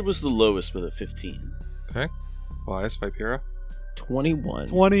 Well, Uhtred was the lowest with a 15. Thalias, Vipera. 21.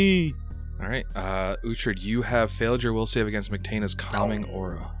 20. All right. Uhtred, you have failed your will save against McTana's calming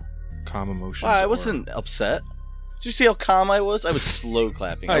aura. Calm emotions. Wow, I aura. wasn't upset. Did you see how calm I was? I was slow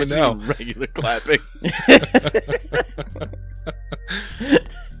clapping. I I was know. even regular clapping.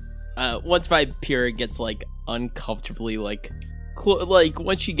 Once Vipera gets like uncomfortably like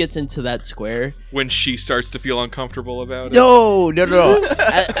once she gets into that square. When she starts to feel uncomfortable about it. No.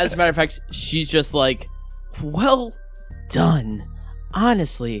 As a matter of fact, she's just like, well done.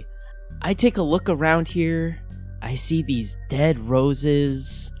 Honestly, I take a look around here. I see these dead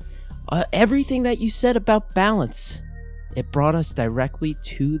roses. Everything that you said about balance. It brought us directly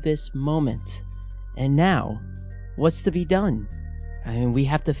to this moment. And now, what's to be done? I mean, we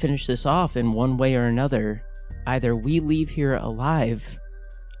have to finish this off in one way or another. Either we leave here alive,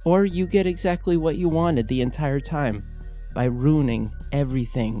 or you get exactly what you wanted the entire time by ruining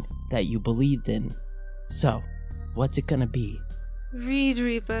everything that you believed in. So, what's it gonna be? Reed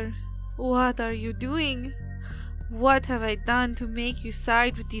Reaper, what are you doing? What have I done to make you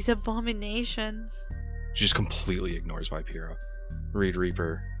side with these abominations? She just completely ignores Vipera. Reed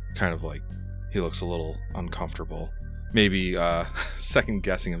Reaper kind of like, he looks a little uncomfortable. Maybe second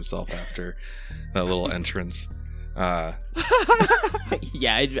guessing himself after that little entrance.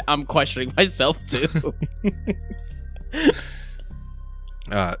 Yeah, I'm questioning myself too.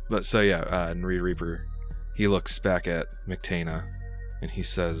 But so yeah, and Reed Reaper, he looks back at McTana and he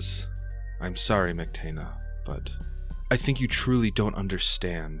says, I'm sorry, McTana, but I think you truly don't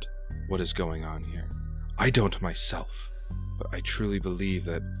understand what is going on here. I don't myself, but I truly believe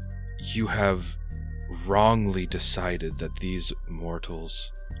that you have wrongly decided that these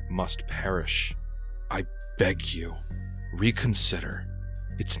mortals must perish. I beg you, reconsider.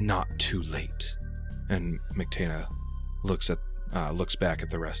 It's not too late. And McTana looks back at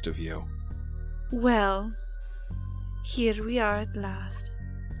the rest of you. Well, here we are at last,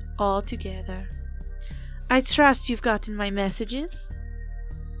 all together. I trust you've gotten my messages.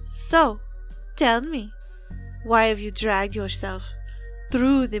 So, tell me, why have you dragged yourself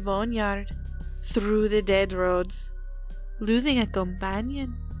through the boneyard, through the dead roads, losing a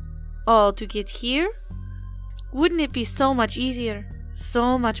companion, all to get here? Wouldn't it be so much easier,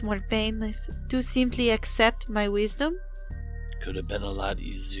 so much more painless, to simply accept my wisdom? Could have been a lot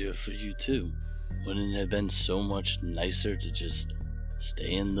easier for you too. Wouldn't it have been so much nicer to just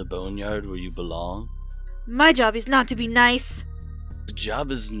stay in the boneyard where you belong? My job is not to be nice. The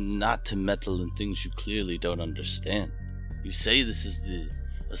job is not to meddle in things you clearly don't understand. You say this is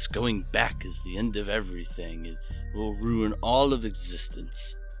us going back is the end of everything. It will ruin all of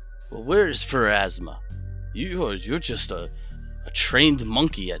existence. Well, where is Pharasma? You're just a trained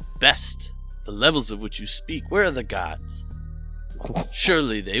monkey at best. The levels of which you speak, where are the gods?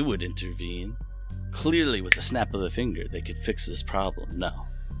 Surely they would intervene. Clearly, with a snap of a finger, they could fix this problem. No.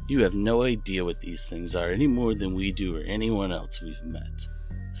 You have no idea what these things are any more than we do or anyone else we've met.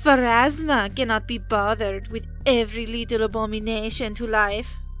 Pharasma cannot be bothered with every little abomination to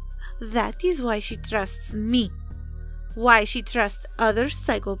life. That is why she trusts me. why she trusts other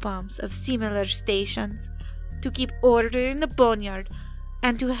psychopomps of similar stations to keep order in the boneyard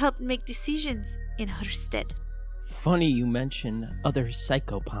and to help make decisions in her stead. Funny you mention other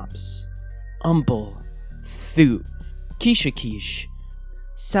psychopomps. Umbel, Thoot, Kishakish,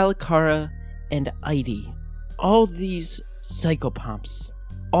 Salikara, and Idy. All these psychopomps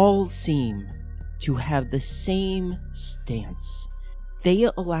all seem to have the same stance. They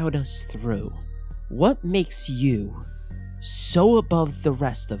allowed us through. What makes you so above the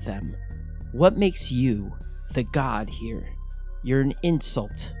rest of them? What makes you the god here? You're an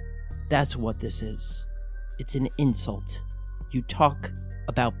insult. That's what this is. It's an insult. You talk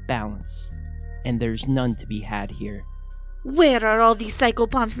about balance, and there's none to be had here. Where are all these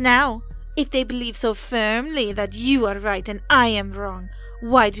psychopomps now? If they believe so firmly that you are right and I am wrong,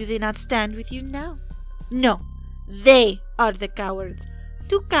 why do they not stand with you now? No, they are the cowards.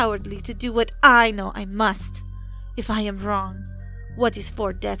 Too cowardly to do what I know I must. If I am wrong, what is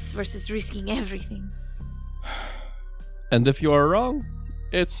 4 deaths versus risking everything? And if you are wrong,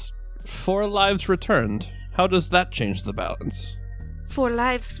 it's 4 lives returned. How does that change the balance? 4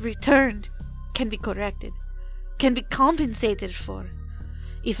 lives returned can be corrected, can be compensated for.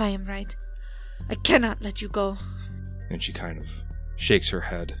 If I am right, I cannot let you go. And she kind of shakes her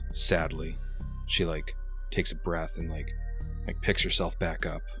head sadly. She takes a breath and picks herself back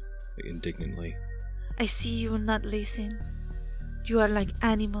up indignantly. I see you will not listen. You are like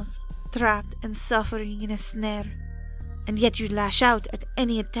animals, trapped and suffering in a snare, and yet you lash out at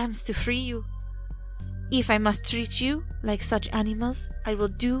any attempts to free you. If I must treat you like such animals, I will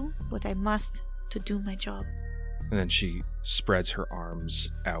do what I must to do my job. And then she spreads her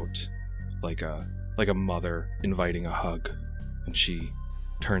arms out like a mother inviting a hug, and she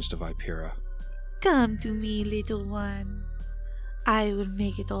turns to Vipera. Come to me, little one. I will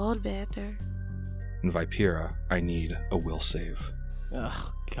make it all better. And Vipera, I need a will save.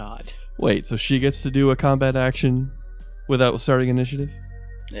 Oh, God. Wait, so she gets to do a combat action without starting initiative?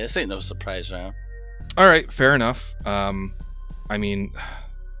 Yeah, this ain't no surprise round. All right, fair enough. I mean,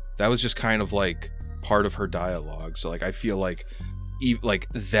 that was just kind of part of her dialogue. So I feel like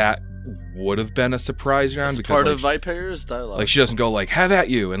that would have been a surprise round It's because part of Vipera's dialogue. she doesn't go have at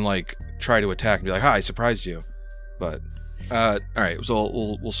you and try to attack and be like, "Hi, I surprised you." But all right,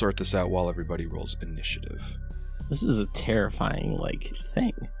 so we'll sort this out while everybody rolls initiative. This is a terrifying,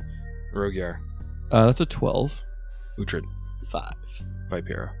 thing. Rogyar, That's a 12. Uhtred, 5.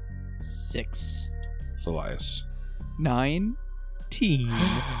 Vipera, 6. Thalias. 19.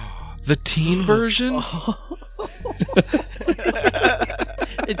 The teen version?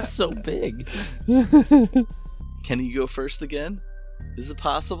 It's so big. Can he go first again? Is it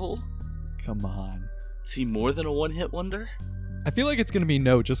possible? Come on. Is he more than a one-hit wonder? I feel like it's going to be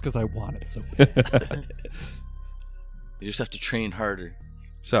no just because I want it so bad. You just have to train harder.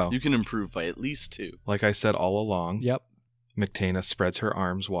 So, You can improve by at least 2. like I said all along, Yep. Mictana spreads her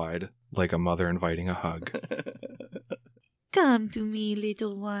arms wide like a mother inviting a hug. Come to me,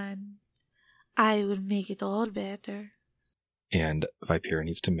 little one. I will make it all better. And Vipera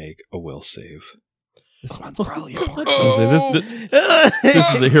needs to make a will save. This one's probably important. I was gonna say,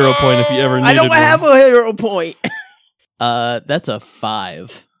 this is a hero point if you ever needed I don't one. have a hero point. That's a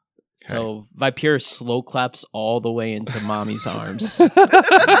 5. So Vipera slow claps all the way into mommy's arms.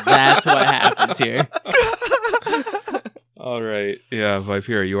 That's what happens here. All right. Yeah,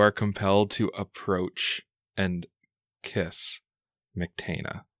 Vipera, you are compelled to approach and kiss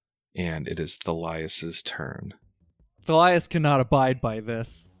Mictana. And it is Thalias' turn. Thalias cannot abide by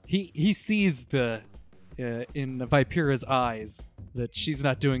this. He sees in Vipera's eyes that she's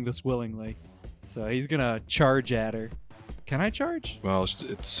not doing this willingly. So he's going to charge at her. Can I charge? Well,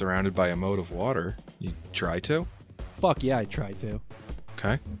 it's surrounded by a moat of water. You try to? Fuck yeah, I try to.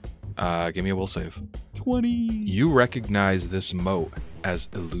 Okay. Give me a will save. 20. You recognize this moat as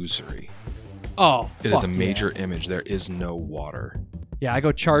illusory. Oh, It is a fuck major image. There is no water. Yeah, I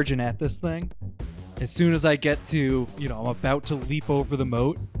go charging at this thing. As soon as I get to, I'm about to leap over the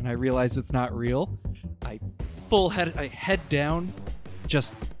moat and I realize it's not real, I head down,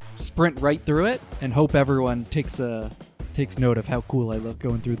 just sprint right through it and hope everyone takes note of how cool I look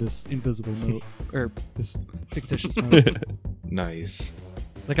going through this invisible moat or this fictitious moat. Nice.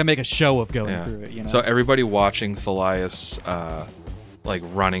 Like I make a show of going through it, So everybody watching Thalias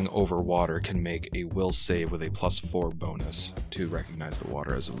running over water can make a will save with a +4 bonus to recognize the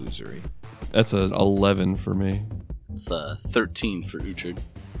water as illusory. That's an 11 for me. It's 13 for Uhtred.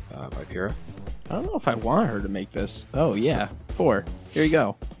 Vipera? I don't know if I want her to make this. Oh, yeah. 4. Here you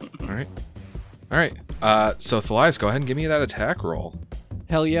go. All right. So Thalias, go ahead and give me that attack roll.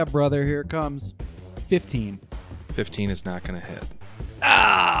 Hell yeah, brother, here it comes. 15. 15 is not going to hit.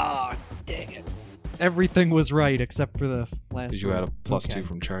 Ah, dang it. Everything was right except for the last. Did you add a roll. plus Okay. 2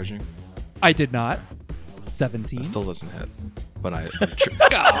 from charging? I did not. 17. That still doesn't hit. But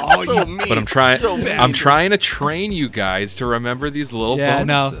So mean. But I'm trying. So bad. I'm trying to train you guys to remember these little Yeah,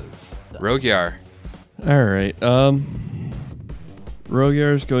 no. bonuses. Rogyar. All right.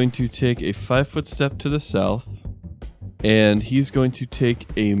 Rogyar is going to take a 5-foot step to the south, and he's going to take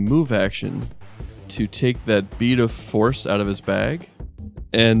a move action to take that bead of force out of his bag,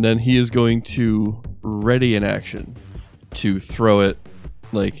 and then he is going to ready an action to throw it,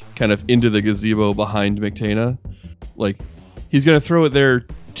 like, kind of into the gazebo behind Mictana. Like, he's going to throw it there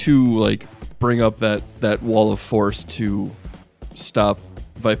to, like, bring up that wall of force to stop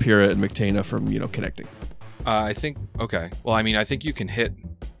Vipera and Mictana from, connecting. I think. Okay. Well, I mean, I think you can hit.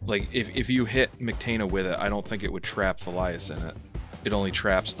 Like, if you hit Mictana with it, I don't think it would trap Thalias in it. It only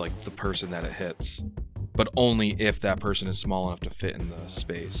traps, like, the person that it hits. But only if that person is small enough to fit in the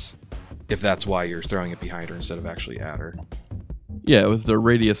space. If that's why you're throwing it behind her instead of actually at her. Yeah, with the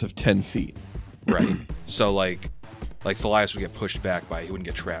radius of 10 feet. Right. So, like Thalias would get pushed back by it. He wouldn't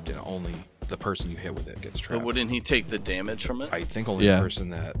get trapped in it. Only the person you hit with it gets But trapped. wouldn't he take the damage from it? I think only Yeah. the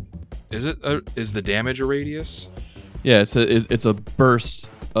person that... Is the damage a radius? Yeah, it's a burst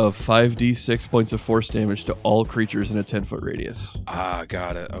of 5d6 points of force damage to all creatures in a 10-foot radius. Ah,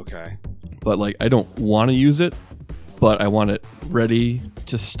 got it. Okay. But, like, I don't want to use it, but I want it ready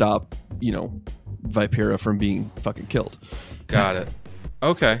to stop, Vipera from being fucking killed. Got it.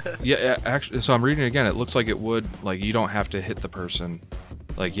 Okay. Yeah, actually, so I'm reading it again. It looks like it would, like, you don't have to hit the person.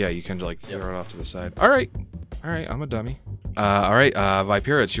 Like, yeah, you can, like, throw it off to the side. All right, I'm a dummy. All right,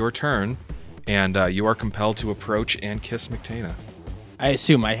 Vipera, it's your turn, and you are compelled to approach and kiss Mictana. I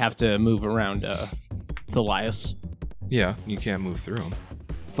assume I have to move around Thalias. Yeah, you can't move through him.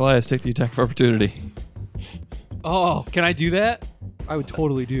 Thalias, take the attack of opportunity. Oh, can I do that? I would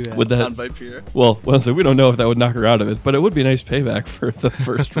totally do that. With that, On Vipera? well, so we don't know if that would knock her out of it, but it would be a nice payback for the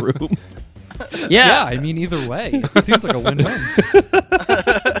first room. Yeah, I mean, either way, it seems like a win-win.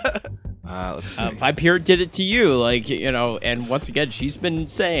 Let's see. Vipera did it to you, like, and once again, she's been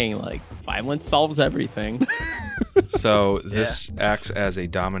saying, like, violence solves everything. So this acts as a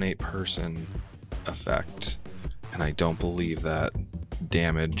dominate person effect, and I don't believe that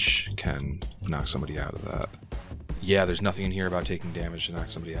damage can knock somebody out of that. Yeah, there's nothing in here about taking damage to knock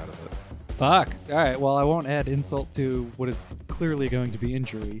somebody out of it. Fuck. All right, well, I won't add insult to what is clearly going to be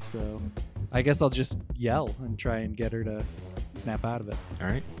injury, so I guess I'll just yell and try and get her to snap out of it. All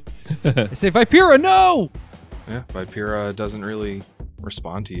right. I say, Vipera, no! Yeah, Vipera doesn't really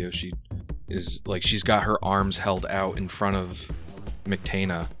respond to you. She is like, she's got her arms held out in front of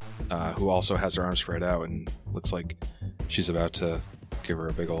Mictana, who also has her arms spread out and looks like she's about to give her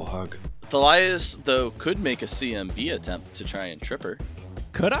a big ol' hug. Thalias, though, could make a CMB attempt to try and trip her.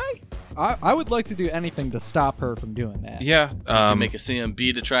 Could I? I would like to do anything to stop her from doing that. Yeah. You can make a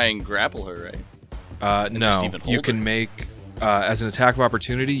CMB to try and grapple her, right? just No, even you hold can her. make, as an attack of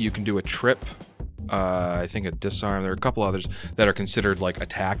opportunity, you can do a trip, I think a disarm. There are a couple others that are considered like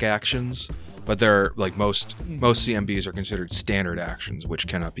attack actions, but they're like most CMBs are considered standard actions, which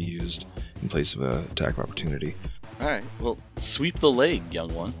cannot be used in place of an attack of opportunity. All right, well, sweep the leg,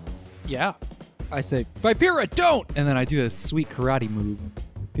 young one. Yeah. I say, Vipera, don't! And then I do a sweet karate move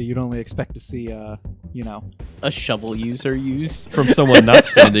that you'd only expect to see, A shovel user used. From someone not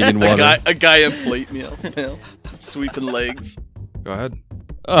standing in water. A guy in plate mail, sweeping legs. Go ahead.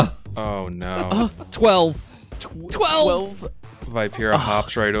 Oh, Oh no. 12. 12. Vipera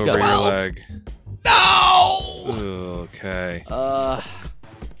hops right over your 12. leg. No! Okay. Uh,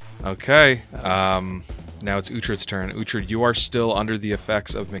 Okay. Now it's Uhtred's turn. Uhtred, you are still under the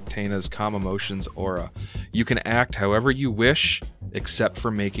effects of Mictana's calm emotions aura. You can act however you wish, except for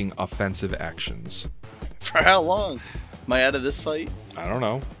making offensive actions. For how long? Am I out of this fight? I don't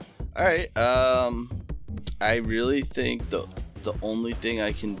know. All right. I really think the only thing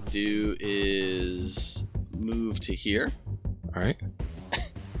I can do is move to here. All right.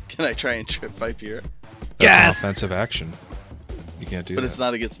 Can I try and trip Vipera? That's an offensive action. You can't do But that. it's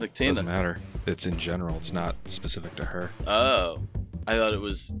not against Doesn't Mictana. matter. It's in general. It's not specific to her. Oh, I thought it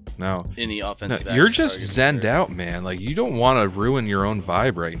was No. any No, offensive. you're action just targeted zenned her. out, man. Like, you don't want to ruin your own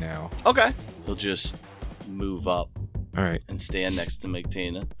vibe right now. Okay. He'll just move up All right. and stand next to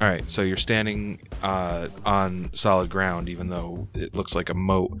Mictana. All right. So you're standing on solid ground, even though it looks like a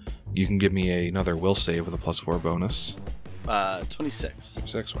moat. You can give me another will save with a +4 bonus. 26.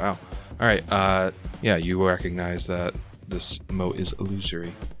 6. Wow. All right. Yeah, you recognize that this moat is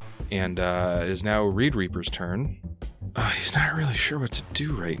illusory. And it is now Reed Reaper's turn. He's not really sure what to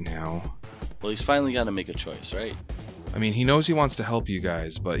do right now. Well, he's finally got to make a choice, right? I mean, he knows he wants to help you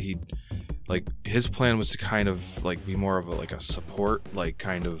guys, but his plan was to kind of like be more of a support, like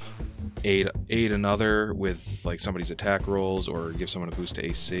kind of aid another with like somebody's attack rolls or give someone a boost to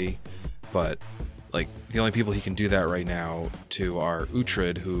AC. But like the only people he can do that right now to are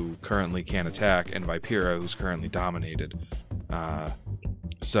Uhtred, who currently can't attack, and Vipera, who's currently dominated.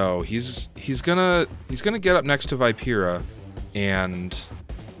 So he's gonna get up next to Vipera, and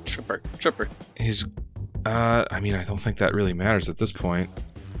Tripper. he's I mean, I don't think that really matters at this point.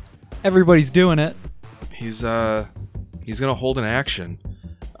 Everybody's doing it. He's gonna hold an action.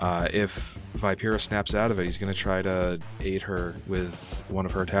 If Vipera snaps out of it, he's gonna try to aid her with one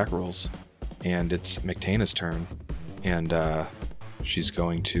of her attack rolls. And it's Mictena's turn. And she's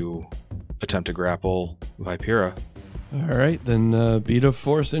going to attempt to grapple Vipera. All right, then beat of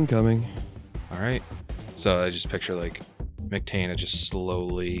force incoming. Alright. So I just picture like Mictena just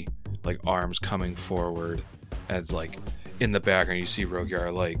slowly, like arms coming forward as like in the background you see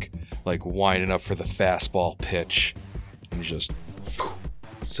Rogyar like winding up for the fastball pitch. And just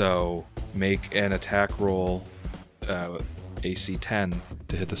so make an attack roll AC 10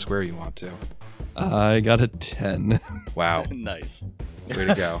 to hit the square you want to. I got a 10. Wow. Nice. Way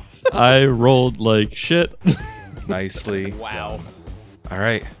to go. I rolled like shit. Nicely Wow. done. All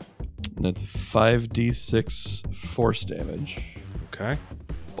right. That's 5d6 force damage. Okay.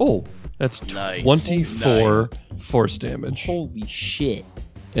 Oh, that's Nice. 24 force damage. Holy shit.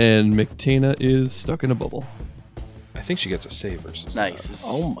 And Mictena is stuck in a bubble. I think she gets a save versus Nice. that. This is-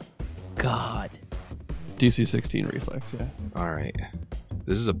 Oh my god. DC 16 reflex, yeah. All right.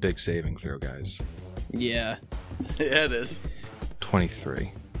 This is a big saving throw, guys. Yeah. Yeah, it is.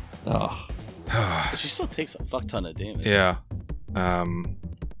 23. Oh, But she still takes a fuck ton of damage. Yeah.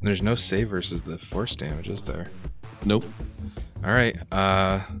 There's no save versus the force damage, is there? nope. All right.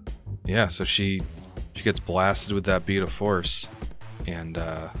 Yeah, so she gets blasted with that beat of force. And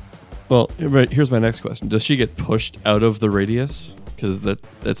Well, right, here's my next question. Does she get pushed out of the radius? Because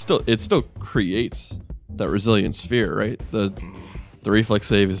it still creates that resilient sphere, right? The reflex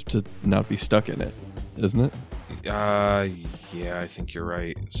save is to not be stuck in it, isn't it? yeah, I think you're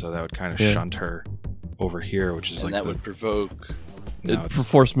right. So that would kind of Yeah. shunt her over here, which is And like that the, would provoke. no, For it's,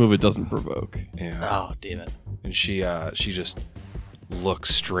 force move, it doesn't provoke. yeah. Oh, damn it. And she just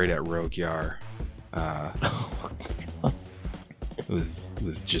looks straight at Rogyar,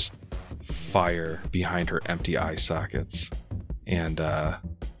 with just fire behind her empty eye sockets, and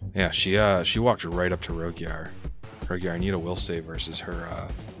yeah, she walks right up to Rogyar. Rogyar, I need a will save versus her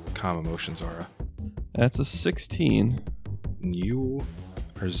calm emotions aura. That's a 16. And you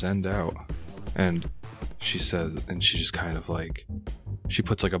are zenned out, and she says, and she just kind of like, she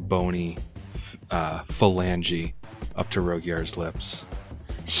puts like a bony phalange up to Rogyar's lips.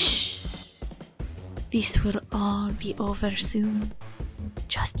 Shh. This will all be over soon.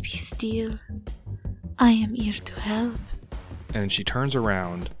 Just be still. I am here to help. And she turns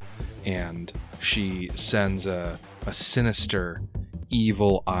around and she sends a sinister,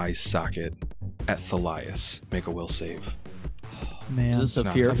 evil eye socket at Thalias. Make a will save. Man, Is this a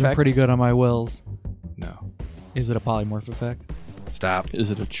not- fear I've been effect? pretty good on my wills. No. Is it a polymorph effect? Stop.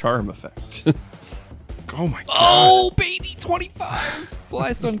 Is it a charm effect? Oh my god. Oh, baby, 25! Well, I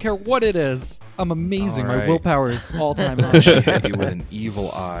just don't care what it is. I'm amazing. All My right. willpower is all-time She high. hit you with an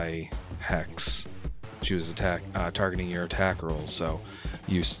evil eye hex. She was targeting your attack rolls. So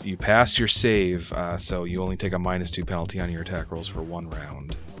you passed your save, so you only take a -2 penalty on your attack rolls for 1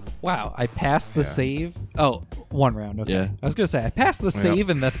 round. Wow, I passed the Yeah. save. Oh, 1 round. Okay. Yeah. I was gonna say I passed the save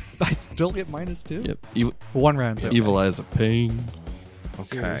and that I still get -2. Yep. Evil, 1 round. evil eye is a pain. Okay.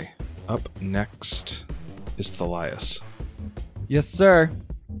 Serious. Up next is Thalias. Yes, sir.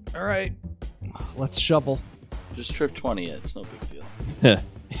 All right, let's shovel. Just trip 20 it. It's no big deal.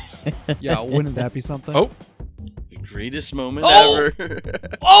 Yeah, wouldn't that be something? Oh. The greatest moment Oh! ever.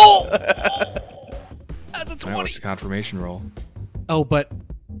 oh! That's a That 20. was a confirmation roll. Oh,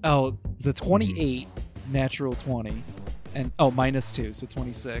 it's a 28 natural 20, and -2, so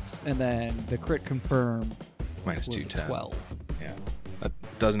 26, and then the crit confirm was -2, a 10. 12. Yeah. That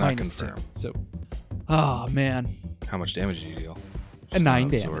does not -2. confirm. So, oh man, How much damage did you deal? a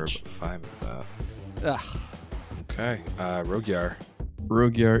 9 Absorb damage. 5 of that. Ugh. Okay. Rogyar.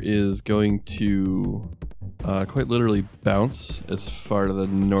 Rogyar is going to quite literally bounce as far to the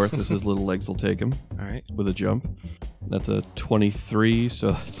north as his little legs will take him All right. with a jump. That's a 23,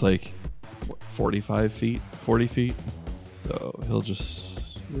 so it's like, what, 45 feet, 40 feet? So he'll just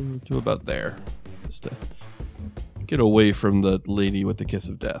to about there, just to get away from the lady with the kiss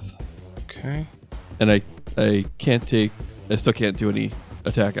of death. Okay. And I still can't do any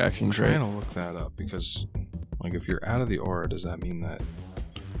attack I'm actions, trying right? to look that up because, like, if you're out of the aura, does that mean that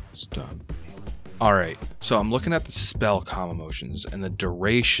it's done? All right. So I'm looking at the spell calm emotions, and the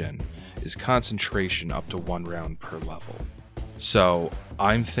duration is concentration up to 1 round per level. So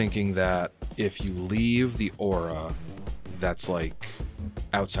I'm thinking that if you leave the aura, that's like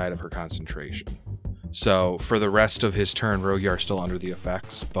outside of her concentration. So for the rest of his turn, Rogyar still under the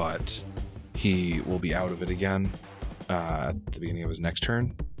effects, but he will be out of it again at the beginning of his next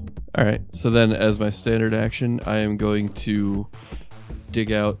turn. All right. So then, as my standard action, I am going to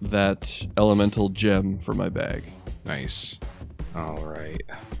dig out that elemental gem from my bag. Nice. All right.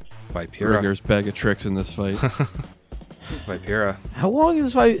 Vipera. Rigger's bag of tricks in this fight. Vipera. How long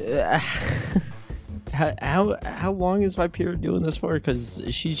is how long is Vipera doing this for? Because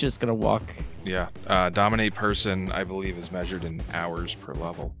she's just gonna walk. Yeah. Dominate person, I believe, is measured in hours per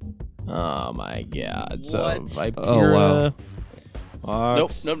level. Oh my god! So What? Vipera. Oh, Nope.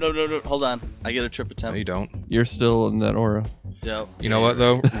 walks- Nope. Hold on. I get a trip No, attempt. you don't. You're still in that aura. Yep. You know what,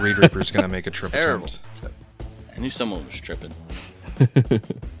 though? Reed Reaper's going to make a trip Terrible. attempt. I knew someone was tripping.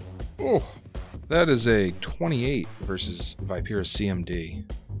 Oh, that is a 28 versus Vipera's CMD.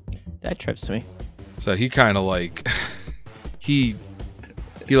 That trips me. So he kind of like... he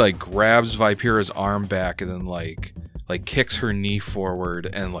like grabs Vipera's arm back and then like kicks her knee forward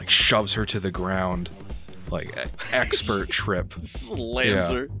and like shoves her to the ground. Like expert trip. Slams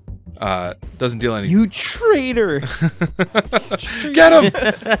Yeah. her. Doesn't deal any. You traitor! Get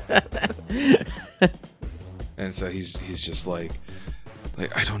him! And so he's just like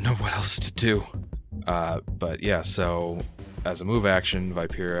I don't know what else to do. But yeah, so as a move action,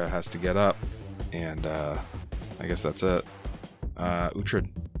 Vipera has to get up, and I guess that's it. Uhtred.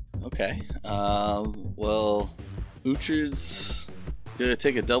 Okay. Well, Uhtred's gonna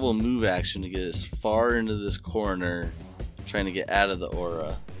take a double move action to get as far into this corner, trying to get out of the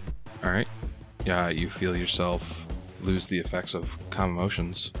aura. All right. Yeah, you feel yourself lose the effects of calm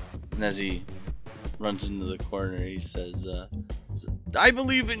emotions. And as he runs into the corner, he says, I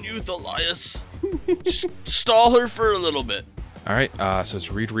believe in you, Thalias. Just stall her for a little bit. All right. So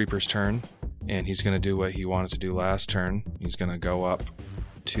it's Reed Reaper's turn, and he's gonna do what he wanted to do last turn. He's gonna go up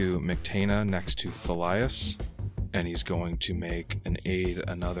to Mictana next to Thalias, and he's going to make an aid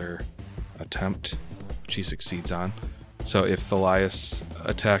another attempt, which he succeeds on. So if Thalias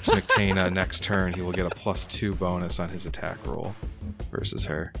attacks Mictana next turn, he will get a +2 bonus on his attack roll versus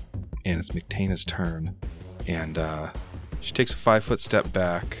her. And it's Mictana's turn, and she takes a 5-foot step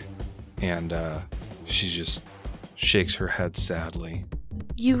back, and she just shakes her head sadly.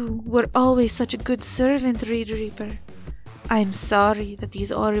 You were always such a good servant, Reed Reaper. I'm sorry that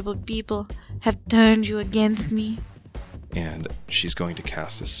these horrible people have turned you against me. And she's going to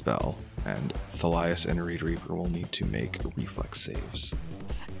cast a spell, and Thalias and Reed Reaper will need to make reflex saves.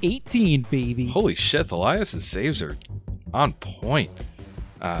 18, baby. Holy shit, Thalias' saves are on point.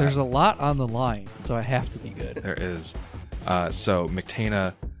 There's a lot on the line, so I have to be good. There is. So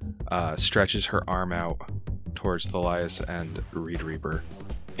Mictana stretches her arm out towards Thalias and Reed Reaper,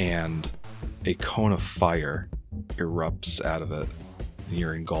 and a cone of fire erupts out of it, and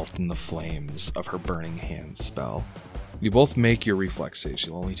you're engulfed in the flames of her burning hand spell. You both make your reflex saves.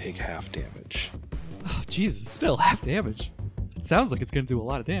 You'll only take half damage. Oh, Jesus, still half damage. It sounds like it's going to do a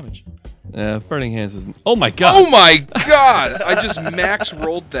lot of damage. Burning Hands isn't. Oh my god! Oh my god! I just max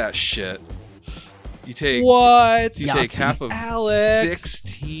rolled that shit. You take What? You take half of Alex.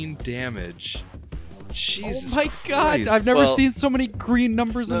 16 damage. Jesus Oh my god, Christ. I've never Well- seen so many green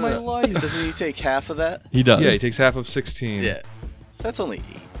numbers in my life. Doesn't he take half of that? He does. Yeah, he takes half of 16. Yeah. That's only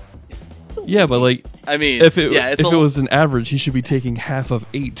 8. Yeah, but like, I mean, if it yeah, it's if it was an average, he should be taking half of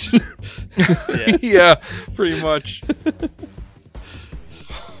 8. yeah. Yeah, pretty much.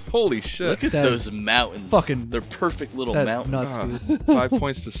 Holy shit. Look at That those mountains. fucking- They're perfect little That's mountains. nuts, Ah, dude. 5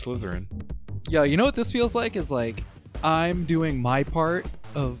 points to Slytherin. Yo, you know what this feels like? Is like I'm doing my part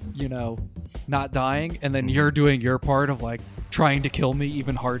of, not dying, and then you're doing your part of like trying to kill me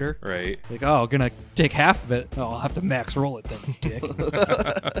even harder. Right. Like, oh, gonna take half of it. Oh, I'll have to max roll it then, dick.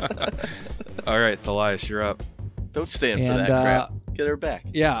 All right, Thalias, you're up. Don't stand for And, that crap. Get her back.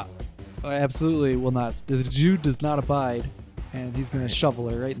 Yeah, I absolutely will not. The Jude does not abide, and he's gonna shovel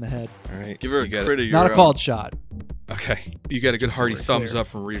her right in the head. All right. Give her you a get crit it. of your Not a own. called shot. Okay. You get a good Just so hearty we're thumbs clear. up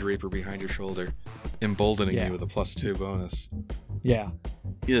from Reed Reaper behind your shoulder, emboldening Yeah. you with a +2 bonus. Yeah,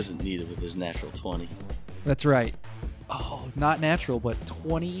 He doesn't need it with his natural 20. that's right. Oh, not natural, but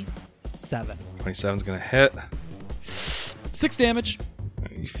 27. 27's going to hit. 6 damage.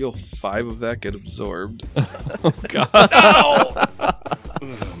 You feel 5 of that get absorbed. Oh god!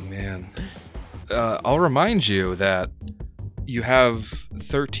 Oh, man. I'll remind you that you have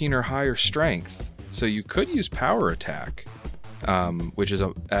 13 or higher strength, so you could use power attack, which is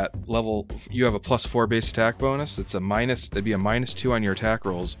at level. You have a +4 base attack bonus. It's It'd be a -2 on your attack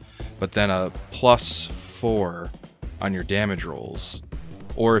rolls, but then a +4 on your damage rolls.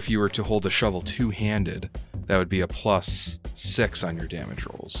 Or if you were to hold the shovel two-handed, that would be a +6 on your damage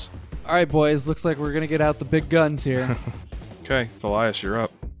rolls. All right, boys. Looks like we're gonna get out the big guns here. Okay, Thalias, you're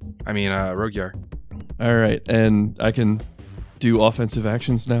up. I mean, Rogyar. All right, and I can do offensive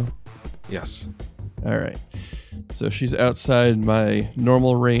actions now? Yes. All right. So she's outside my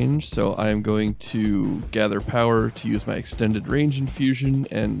normal range, so I am going to gather power to use my extended range infusion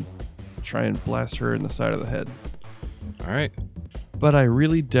and try and blast her in the side of the head. All right. But I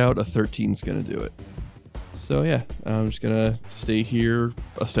really doubt a 13 is going to do it. So yeah, I'm just going to stay here,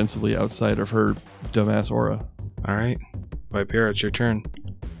 ostensibly outside of her dumbass aura. All right. Vipera, it's your turn.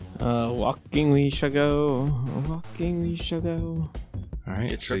 Walking we shall go. Walking we shall go. All right.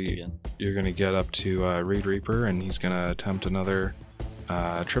 Get So tricked again. you're going to get up to Reed Reaper, and he's going to attempt another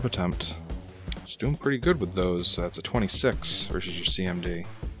trip attempt. He's doing pretty good with those. So that's a 26 versus your CMD.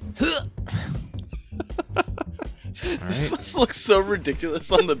 All This right. must look so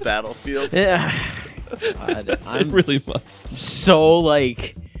ridiculous on the battlefield. Yeah. God, It I'm really must. so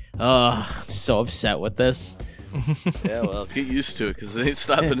I'm so upset with this. Yeah, well, get used to it because it ain't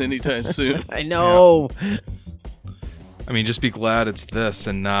stopping anytime soon. I know. I mean, just be glad it's this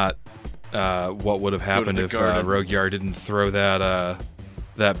and not what would have happened the if garden. Rogyar didn't throw that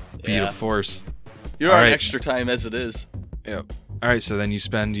beat Yeah. of force. You're All on right. extra time as it is. Yep. All right, so then you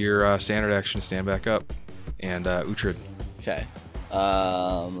spend your standard action to stand back up, and Uhtred. Okay.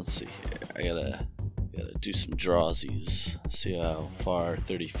 Let's see here. I gotta do some drawsies. See how far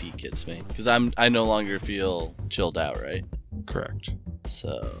 30 feet gets me. Because I no longer feel chilled out, right? Correct.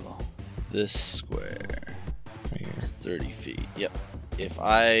 So this square Right here. is 30 feet. Yep. If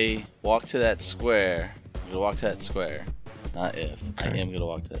I walk to that square, I'm gonna walk to that square. Not if. I Okay. am gonna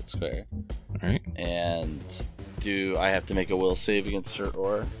walk to that square. All right. And do I have to make a will save against her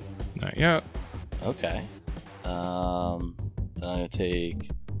aura? Not yet. Okay. Then I'm gonna take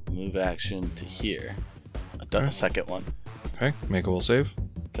move action to here. I've done a Okay. second one. Okay. Make a will save.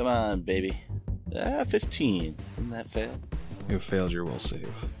 Come on, baby. 15. Didn't that fail? You have failed your will save.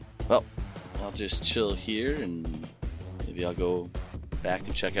 Well, I'll just chill here and maybe I'll go back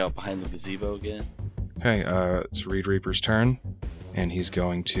and check out behind the gazebo again. Okay. It's Reed Reaper's turn, and he's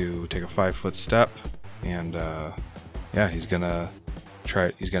going to take a 5-foot step, and he's gonna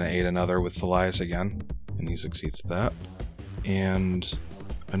try. He's gonna aid another with Thalias again, and he succeeds at that. And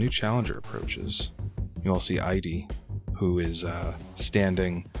a new challenger approaches. You all see Idy, who is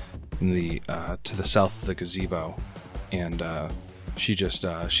standing in the to the south of the gazebo, and she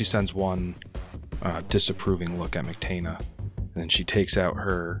sends one disapproving look at McTana, and then she takes out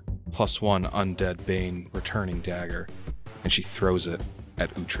her +1 undead bane returning dagger, and she throws it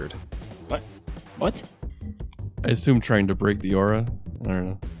at Uhtred. What? I assume trying to break the aura. I don't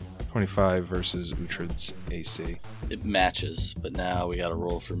know. 25 versus Uhtred's AC. It matches, but now we gotta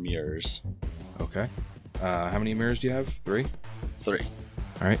roll for mirrors. Okay. How many mirrors do you have? 3? 3.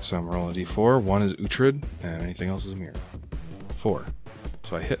 All right, so I'm rolling a d4. 1 is Uhtred, and anything else is a mirror. 4.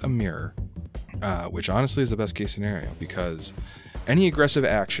 So I hit a mirror, which honestly is the best case scenario, because any aggressive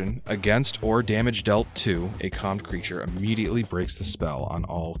action against or damage dealt to a calmed creature immediately breaks the spell on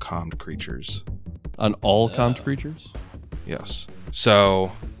all calmed creatures. On all calmed creatures? Yes.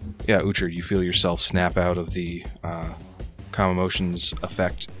 So, yeah, Uhtred, you feel yourself snap out of the calm emotions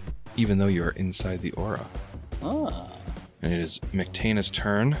effect, even though you are inside the aura. Ah. And it is McTana's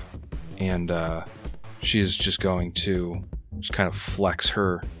turn, and she is just going to just kind of flex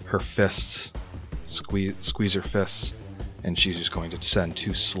her fists, squeeze her fists, and she's just going to send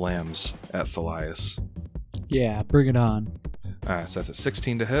 2 slams at Thalias. Yeah, bring it on. So that's a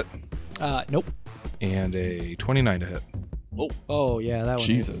 16 to hit Nope. and a 29 to hit. Oh, yeah, that one.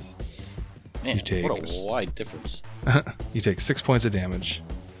 Jesus. Man, You take what a this. wide difference. You take 6 points of damage.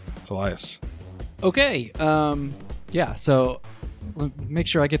 Thalias. Okay. Yeah. So, make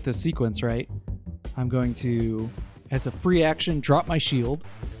sure I get the sequence right. I'm going to, as a free action, drop my shield.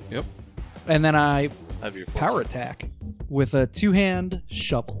 Yep. And then I Have your full power turn. attack with a 2-hand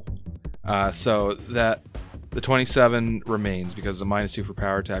shovel. So that the 27 remains because the -2 for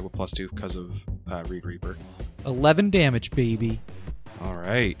power attack with +2 because of Reed Reaper. 11 damage, baby. All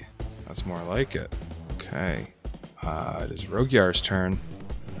right, that's more like it. Okay, it is Rogyar's turn.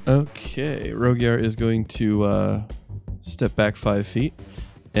 Okay, Rogyar is going to step back 5 feet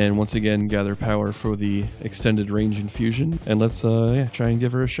and once again gather power for the extended range infusion. And let's try and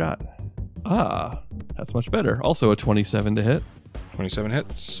give her a shot. That's much better. Also a 27 to hit. 27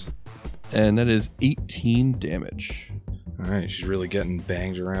 hits. And that is 18 damage. All right, she's really getting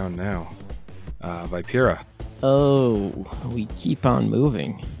banged around now. Vipera. Oh, we keep on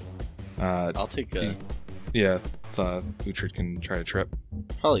moving. I'll take a. Yeah, Uhtred can try to trip.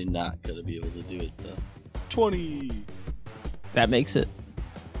 Probably not gonna be able to do it though. 20. That makes it.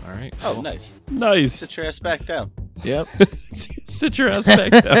 All right. Oh, cool. nice. Nice. Sit your ass back down. Yep. Sit your ass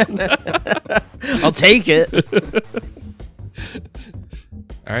back down. I'll take it.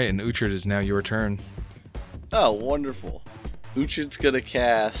 All right, and Uhtred is now your turn. Oh, wonderful. Uhtred's gonna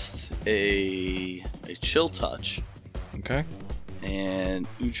cast a chill touch, Okay. and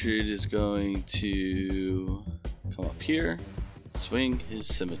Uhtred is going to come up here, swing his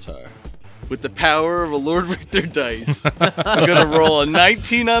scimitar. With the power of a Lord Richter dice, I'm gonna roll a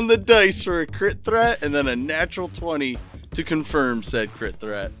 19 on the dice for a crit threat, and then a natural 20 to confirm said crit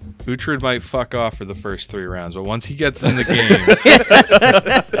threat. Uhtred might fuck off for the first 3 rounds, but once he gets in the game...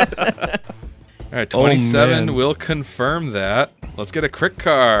 All right, 27 man. will confirm that. Let's get a crit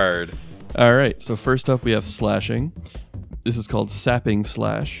card. All right, so first up we have slashing. This is called sapping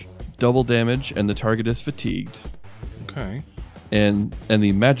slash. Double damage and the target is fatigued. Okay. And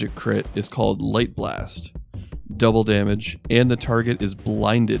the magic crit is called light blast. Double damage and the target is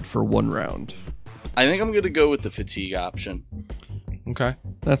blinded for 1 round. I think I'm gonna go with the fatigue option. Okay.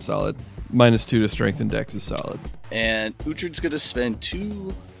 That's solid. -2 to strength and dex is solid. And Uhtred's gonna spend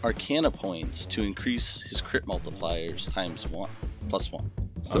 2 Arcana points to increase his crit multipliers +1.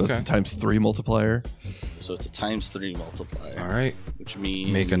 So Okay. it's times 3 multiplier. So it's a ×3 multiplier. All right. Which means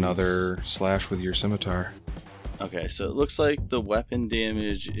Make another slash with your scimitar. Okay, so it looks like the weapon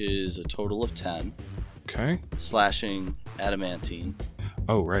damage is a total of 10. Okay. Slashing adamantine.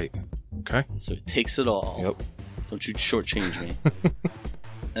 Oh, right. Okay. So it takes it all. Yep. Don't you shortchange me.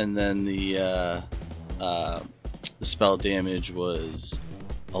 And then the spell damage was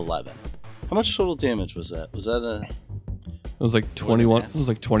 11. How much total damage was that? Was that a... It was like 21. It was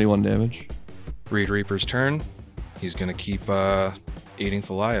like 21 damage. Reed Reaper's turn. He's going to keep aiding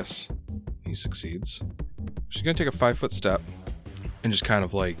Thalias. He succeeds. She's going to take a 5-foot step and just kind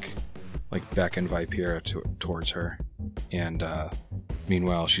of like beckon Vipera towards her. And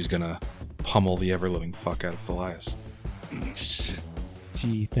meanwhile, she's going to pummel the ever-living fuck out of Thalias.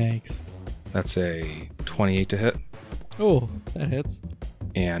 Gee, thanks. That's a 28 to hit Oh, that hits.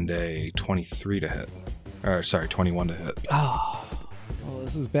 and a 23 to hit. Or, sorry, 21 to hit. Oh, well,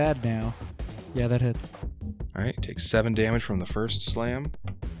 this is bad now. Yeah, that hits. All right, takes 7 damage from the first slam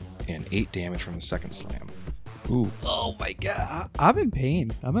and 8 damage from the second slam. Ooh. Oh my god, I'm in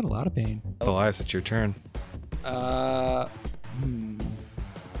pain. I'm in a lot of pain. Thalias, it's your turn.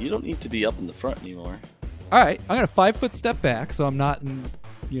 You don't need to be up in the front anymore. All right, I'm gonna 5-foot step back, so I'm not in,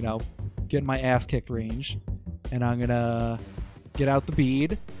 getting my ass kicked range, and I'm gonna get out the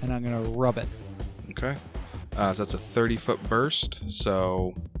bead and I'm gonna rub it. Okay. So that's a 30-foot burst,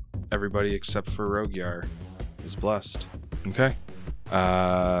 so everybody except for Rogyar is blessed. Okay.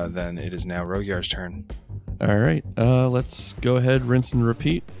 Then it is now Rogyar's turn. All right. Let's go ahead, rinse and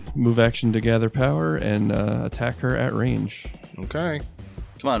repeat. Move action to gather power and attack her at range. Okay.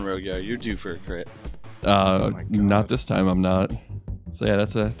 Come on, Rogyar, you're due for a crit. my God. Not this time. I'm not. So yeah,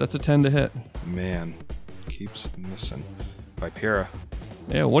 that's a 10 to hit. Man, keeps missing. Vipera.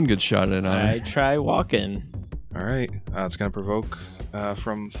 Yeah, one good shot at I try walking. All right. It's going to provoke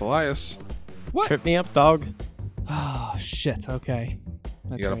from Thalias. What? Trip me up, dog. Oh shit. Okay.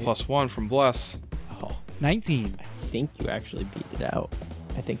 That's You got right. a +1 from Bless. Oh, 19. I think you actually beat it out.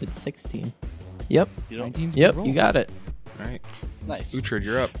 I think it's 16. Yep. You don't. 19's Yep, good roll. you got it. All right. Nice. Uhtred,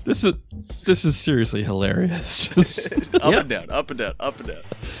 you're up. This is seriously hilarious. Just- Up Yep. and down, up and down, up and down.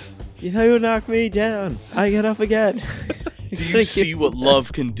 You knocked me down. I get up again. Do you see what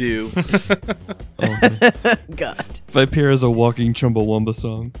love can do? God. Vipera is a walking Chumbawamba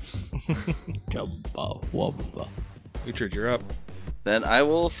song. Jumbo, wumbo. Uhtred, you're up. Then I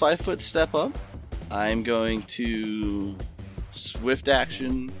will 5-foot step up. I'm going to swift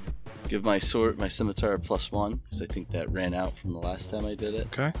action, give my scimitar a +1 because I think that ran out from the last time I did it,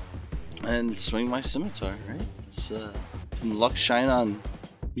 Okay. and swing my scimitar. Right? It's can luck shine on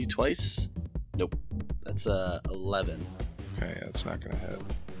me twice? Nope. That's 11. Okay, that's not going to hit.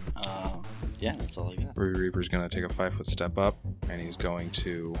 Yeah, that's all I got. Ruby Reaper's going to take a 5-foot step up, and he's going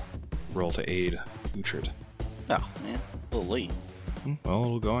to roll to aid Uhtred. Oh man, a little late. Well,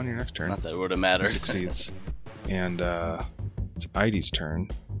 it'll go on your next turn. Not that it would have mattered. Succeeds. And it's Idi's turn.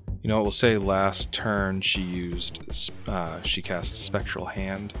 You know, we'll say last turn she cast Spectral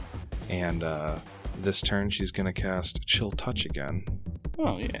Hand, and this turn she's going to cast Chill Touch again.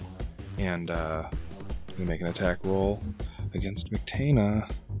 Oh yeah. And gonna make an attack roll against McTana.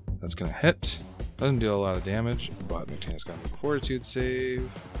 That's gonna hit. Doesn't deal a lot of damage, but McTana's got a fortitude save.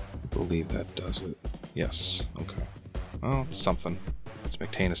 I believe that does it. Yes. Okay. Well, something. It's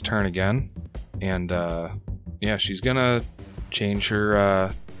McTana's turn again. And, yeah, she's gonna change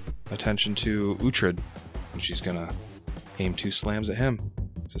her, attention to Uhtred. And she's gonna aim 2 slams at him.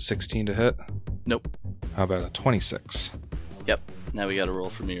 It's a 16 to hit. Nope. How about a 26? Yep. Now we got to roll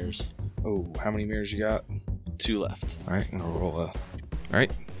for mirrors. Oh, how many mirrors you got? 2 left. All right, I'm gonna roll a... All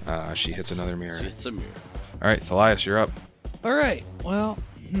right, she hits another mirror. So it's a mirror. All right, Thalias, you're up. All right. Well,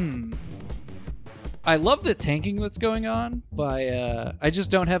 I love the tanking that's going on, but I just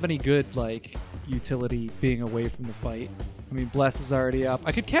don't have any good like utility being away from the fight. I mean, Bless is already up.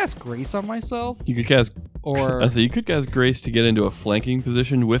 I could cast Grace on myself, You could cast or you could cast Grace to get into a flanking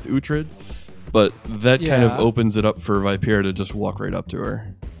position with Uhtred, but that kind of Yeah. opens it up for Vipera to just walk right up to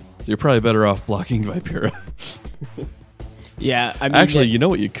her. So you're probably better off blocking Vipera. Yeah, I mean, Actually, you know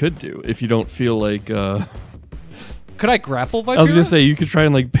what you could do if you don't feel like. could I grapple Vipera? I was gonna say you could try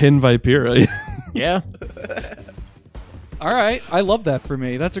and like pin Vipera. yeah. All right, I love that for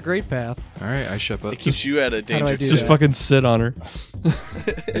me. That's a great path. All right, I ship It it. keeps you at a do I danger. do Just that? fucking sit on her.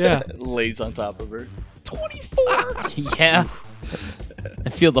 Yeah. Lays on top of her. 24. Yeah. I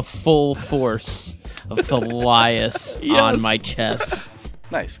feel the full force of Thalias on my chest.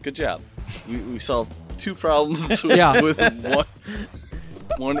 Nice. Good job. We solved 2 problems with, Yeah. with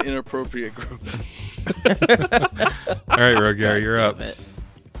one inappropriate group. All right, Rogar, you're up. Damn it.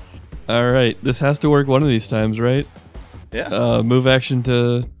 All right, this has to work one of these times, right? Yeah. Move action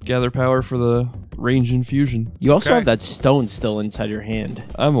to gather power for the range infusion. You also Okay. have that stone still inside your hand.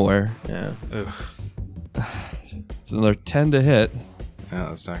 I'm aware. Yeah. Ugh. It's another 10 to hit. No,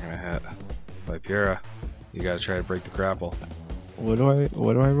 that's not gonna hit. Vipera, you gotta try to break the grapple. What do I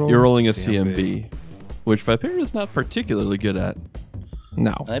roll? You're rolling a CMB. CMB, which Vipera is not particularly good at.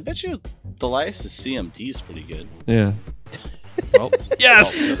 No. And I bet you Thalias' CMD is pretty good. Yeah. Well,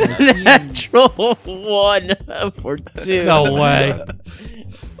 Yes! Natural 1 for 2. No way.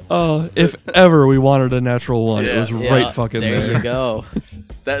 Oh, if ever we wanted a natural one, it Yeah. was Yeah, right fucking there there. you go.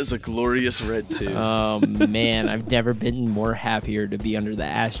 that is a glorious red 2. Oh man, I've never been more happier to be under the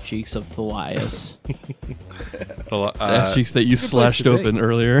ass cheeks of Thalias. the Ass cheeks that you place slashed to be. open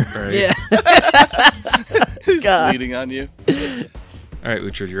earlier. Right. Yeah. He's God. bleeding on you. All right,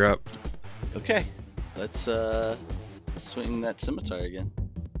 Uhtred, you're up. Okay. Let's swing that scimitar again.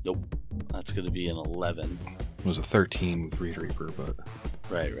 Nope. That's going to be an 11. It was a 13 with Reed Reaper, but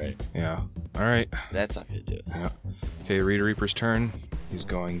Right. yeah. All right. That's not going to do it. Yeah. Okay, Reed Reaper's turn. He's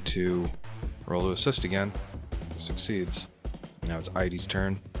going to roll to assist again. Succeeds. Now it's Idy's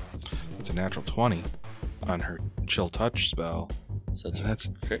turn. It's a natural 20 on her Chill Touch spell. So And that's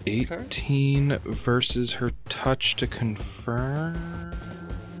crit card? 18 versus her touch to confirm.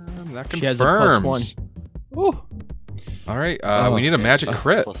 That confirms. She has a +1. Ooh. All right, Oh, we need a magic yes.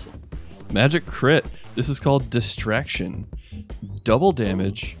 crit. Plus- Magic crit. This is called Distraction. Double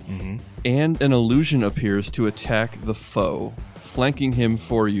damage, Mm-hmm. and an illusion appears to attack the foe, flanking him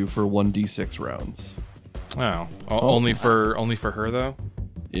for you for 1d6 rounds. Wow. Only for her though.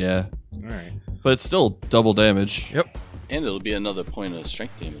 Yeah, All right. but it's still double damage. Yep. And it'll be another point of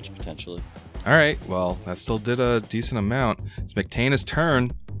strength damage, potentially. All right. Well, that still did a decent amount. It's McTana's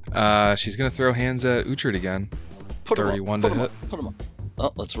turn. She's gonna throw hands at Uhtred again. Put 'em up, 31 put to 'em hit. up, Put 'em up.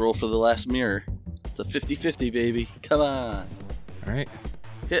 Oh, let's roll for the last mirror. It's a 50-50, baby. Come on. All right.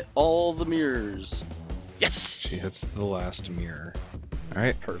 Hit all the mirrors. Yes! She hits the last mirror. All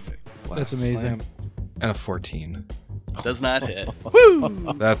right. Perfect. Last That's amazing. slam. And a 14. Does not hit.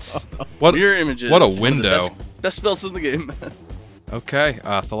 That's what. Mirror images. What a one of the window. best spells in the game. Okay.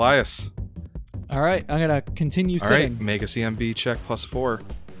 Thalias. All right, I'm gonna continue All right. sitting. Make a CMB check +4.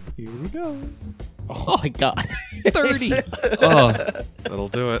 Here we go. Oh my god. 30. Oh, That'll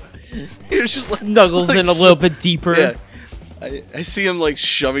do it. You're just like, Snuggles like in a little bit deeper. yeah. I see him like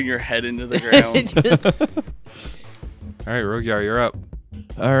shoving your head into the ground. All right, Rogyar, you're up.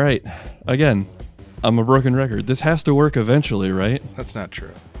 all right. Again, I'm a broken record. This has to work eventually, right? That's not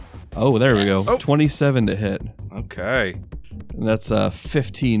true. Oh, there we go. Oh. 27 to hit. Okay. And that's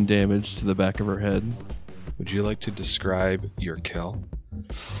 15 damage to the back of her head. Would you like to describe your kill?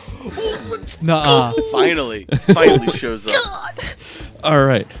 Nuh-uh. Finally shows up. All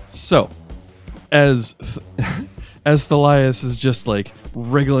right. So, as Thalias is just like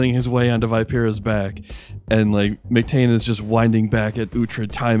wriggling his way onto Vipera's back, and like McTana is just winding back at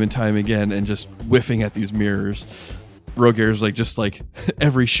Uhtred time and time again, and just whiffing at these mirrors. Rogar's like just like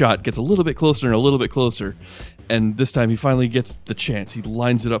every shot gets a little bit closer and a little bit closer, and this time he finally gets the chance. He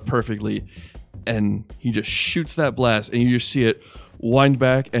lines it up perfectly, and he just shoots that blast, and you just see it wind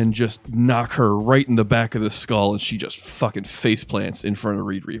back and just knock her right in the back of the skull, and she just fucking face plants in front of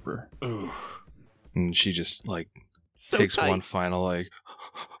Reed Reaper. Ooh. And she just like So takes tight. one final like,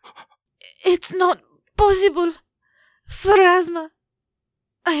 It's not possible. Pharasma,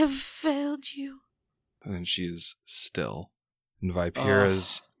 I have failed you. and then she is still. And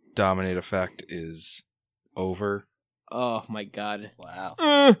Vipera's dominate effect is over. Oh my god.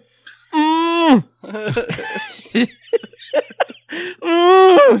 Wow.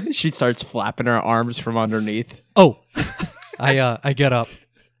 She starts flapping her arms from underneath. Oh, I get up.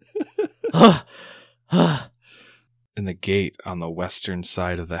 And the gate on the western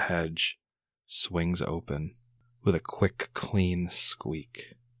side of the hedge swings open with a quick, clean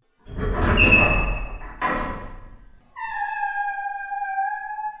squeak.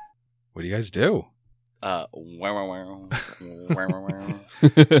 What do you guys do?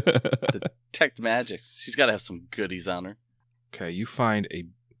 Detect magic. She's got to have some goodies on her. Okay, you find a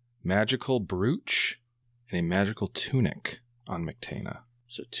magical brooch and a magical tunic on McTana.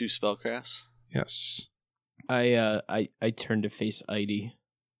 So 2 spellcrafts. Yes. I turn to face Idy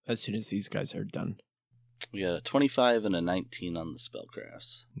as soon as these guys are done. We got a 25 and a 19 on the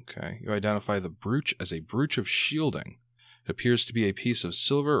spellcrafts. Okay, you identify the brooch as a brooch of shielding. It appears to be a piece of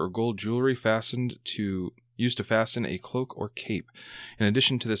silver or gold jewelry used to fasten a cloak or cape. In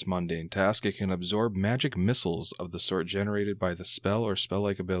addition to this mundane task, it can absorb magic missiles of the sort generated by the spell or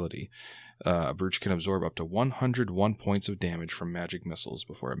spell-like ability. A brooch can absorb up to 101 points of damage from magic missiles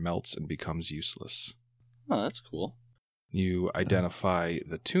before it melts and becomes useless. Oh, that's cool. You identify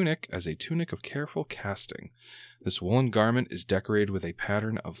the tunic as a tunic of careful casting. This woolen garment is decorated with a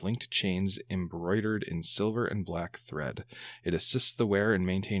pattern of linked chains embroidered in silver and black thread. It assists the wearer in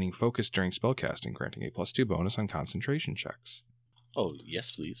maintaining focus during spellcasting, granting a +2 bonus on concentration checks. Oh,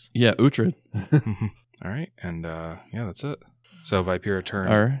 yes, please. Yeah, Uhtred. All right, and yeah, that's it. So Vipera turn.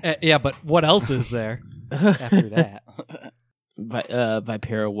 All right. Yeah, but what else is there after that?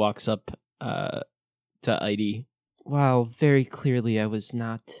 Vipera walks up to Idy. While very clearly I was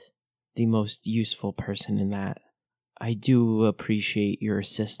not the most useful person in that, I do appreciate your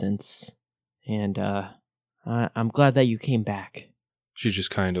assistance, and I'm glad that you came back. She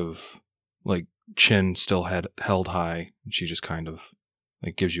just kind of, like, chin still held high, and she just kind of,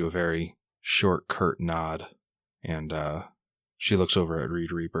 like, gives you a very short, curt nod, and she looks over at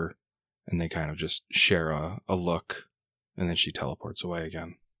Reed Reaper, and they kind of just share a look, and then she teleports away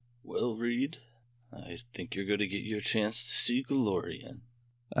again. Well, Reed, I think you're going to get your chance to see Galorian.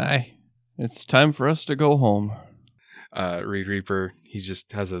 Aye. It's time for us to go home. Reed Reaper, he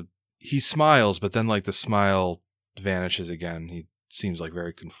just has he smiles, but then, like, the smile vanishes again. He seems, like,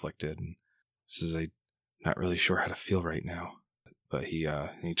 very conflicted, and says, I'm not really sure how to feel right now. But he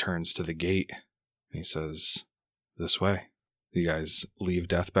turns to the gate, and he says, this way. You guys leave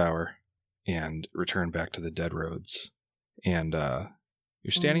Deathbower and return back to the Dead Roads. And,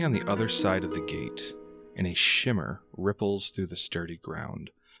 you're standing on the other side of the gate, and a shimmer ripples through the sturdy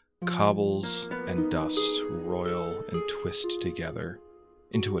ground. Cobbles and dust roil and twist together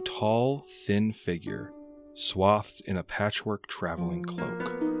into a tall, thin figure, swathed in a patchwork traveling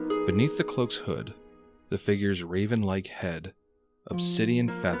cloak. Beneath the cloak's hood, the figure's raven-like head, obsidian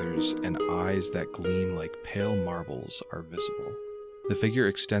feathers, and eyes that gleam like pale marbles are visible. The figure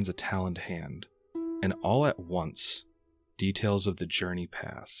extends a taloned hand, and all at once, details of the journey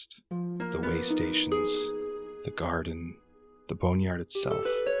past, the way stations, the garden, the boneyard itself,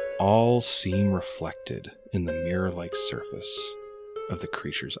 all seem reflected in the mirror-like surface of the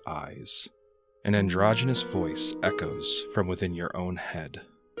creature's eyes. An androgynous voice echoes from within your own head.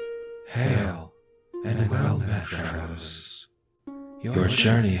 Hail, and well met, travelers. Your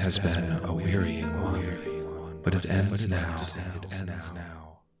journey has been a wearying one, but it ends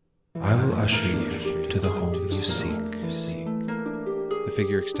now. I will usher you to the home you seek. The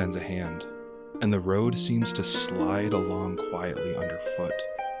figure extends a hand, and the road seems to slide along quietly underfoot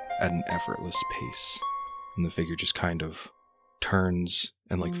at an effortless pace. And the figure just kind of turns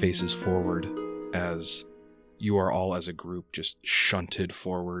and, like, faces forward as you are all as a group just shunted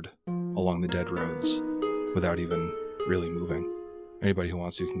forward along the dead roads without even really moving. Anybody who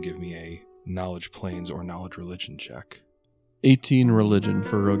wants to can give me a knowledge planes or knowledge religion check. 18 religion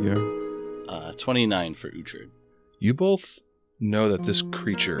for Rogier. 29 for Uhtred. You both know that this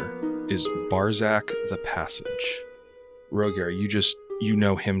creature is Barzak the Passage. Rogier, you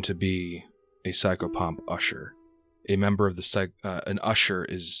know him to be a psychopomp usher. A member of the an usher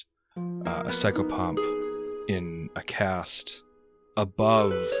is a psychopomp in a caste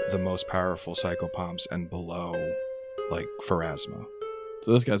above the most powerful psychopomps and below, like, Pharasma.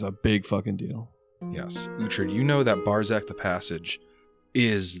 So this guy's a big fucking deal. Yes. Uhtred, you know that Barzak the Passage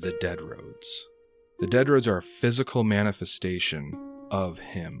is the Dead Roads. The Dead Roads are a physical manifestation of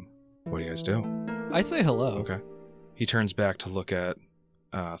him. What do you guys do? I say hello. Okay. He turns back to look at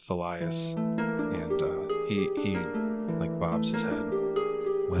Thalias, and he like bobs his head.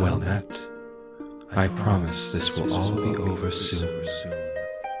 Well met. I promise this will all be over soon.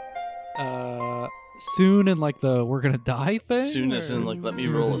 Soon and like the we're gonna die thing? Soon as in, or like, let me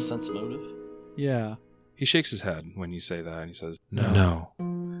soon roll a as- sense motive. Yeah. He shakes his head when you say that, and he says, No.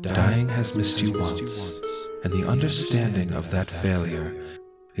 Dying has missed you once, and the understanding of that failure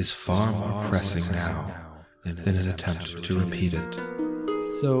is far more pressing now than an attempt to repeat it.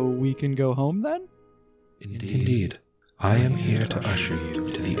 So we can go home then? Indeed, I am here to usher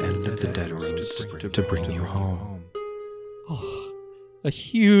you to the end of the Dead Roads to bring you home. Oh, a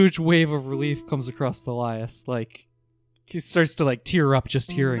huge wave of relief comes across Thalias. Like, he starts to like tear up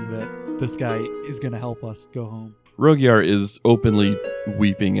just hearing that this guy is gonna help us go home. Rogyar is openly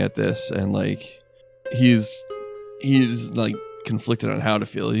weeping at this, and like he's like conflicted on how to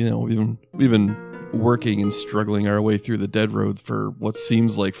feel. You know, we've been working and struggling our way through the Dead Roads for what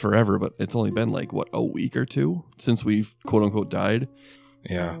seems like forever, but it's only been like a week or two since we've quote unquote died.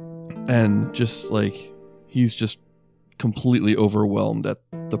 yeah. And just like he's just completely overwhelmed at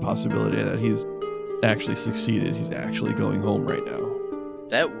the possibility that he's actually succeeded. He's actually going home right now.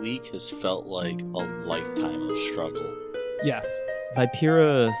 That week has felt like a lifetime of struggle. Yes.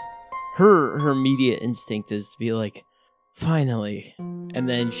 Vipera, her immediate instinct is to be like, finally. And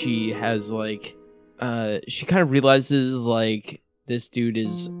then she has like, she kind of realizes like this dude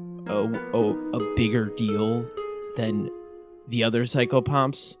is a bigger deal than the other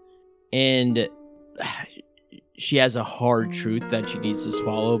psychopomps. And she has a hard truth that she needs to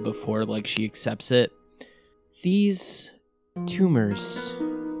swallow before like she accepts it. These tumors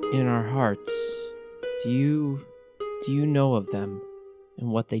in our hearts, do you know of them and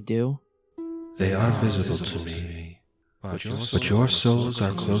what they do? They are visible to me, but your souls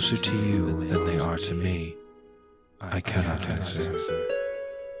are closer to you than they are to me. I cannot answer.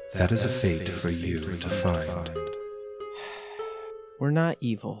 That is a fate for you to find. We're not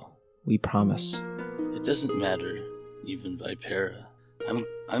evil, we promise. It doesn't matter, even Vipera.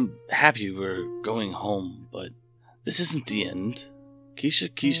 I'm happy we're going home, but this isn't the end.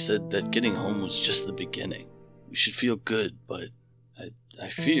 Keisha said that getting home was just the beginning. We should feel good, but I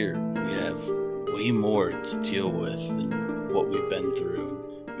fear we have way more to deal with than what we've been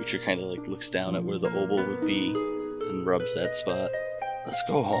through. Uhtred kind of like looks down at where the oboe would be and rubs that spot. Let's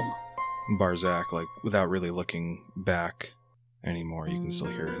go home. Barzak, like without really looking back anymore, you can still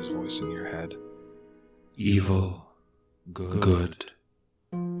hear his voice in your head. Evil, good.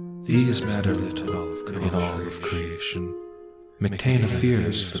 These matter little in all of creation. Mctana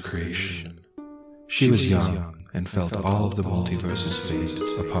fears for creation. She was young and felt all of the multiverse's fate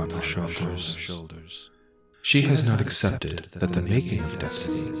upon her shoulders. She has not accepted that the making of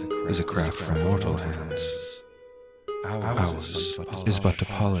destiny is a craft for mortal hands. Ours is but to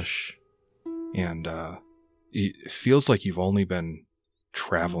polish. And it feels like you've only been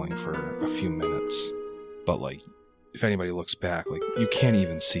traveling for a few minutes, but like if anybody looks back, like you can't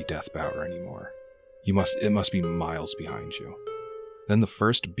even see Deathbower anymore. It must be miles behind you. Then the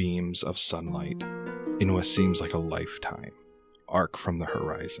first beams of sunlight in what seems like a lifetime arc from the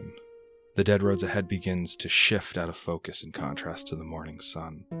horizon. The Dead Roads ahead begins to shift out of focus in contrast to the morning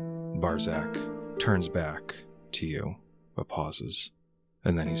sun. Barzak turns back to you, but pauses,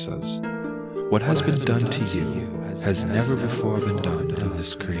 and then he says, What has been done to you has never before been done in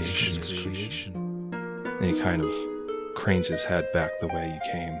this creation. and he kind of cranes his head back the way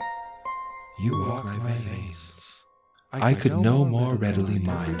you came. You walk my veins. I could no more readily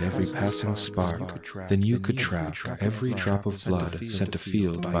mind every passing spark than you could track every drop of blood sent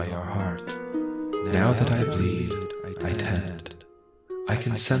afield by your heart. Now that I bleed, I tend. I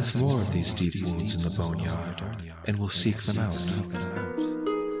can sense more of these deep wounds in the boneyard, and will seek them out.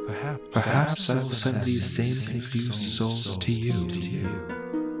 Perhaps I will send these same confused souls to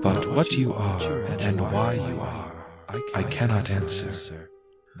you. But what you are and why you are, I cannot answer.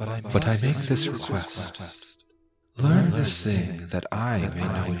 But I make this request. Learn this thing that I may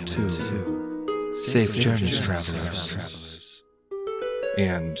know it too. Safe journeys, travelers.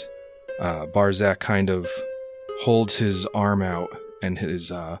 And Barzak kind of holds his arm out, and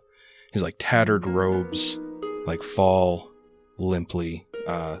his like tattered robes like fall limply,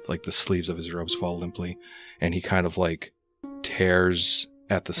 like the sleeves of his robes fall limply, and he kind of like tears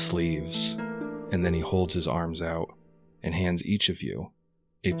at the sleeves, and then he holds his arms out and hands each of you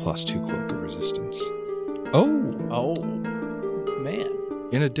a +2 cloak of resistance. Oh, Oh, man.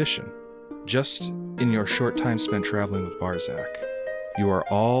 In addition, just in your short time spent traveling with Barzak, you are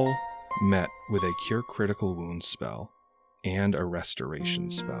all met with a Cure Critical Wounds spell and a Restoration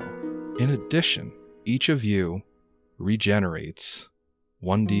spell. In addition, each of you regenerates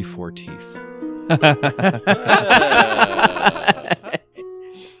 1d4 teeth.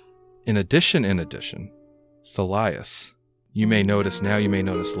 In addition, Thalias, you may notice now, you may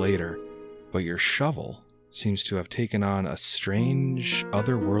notice later, but your shovel seems to have taken on a strange,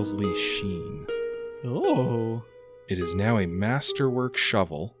 otherworldly sheen. Oh. It is now a masterwork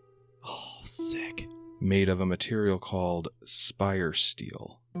shovel. Oh, sick. Made of a material called spire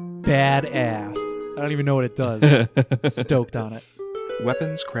steel. Badass. I don't even know what it does. Stoked on it.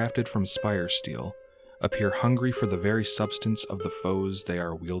 Weapons crafted from spire steel appear hungry for the very substance of the foes they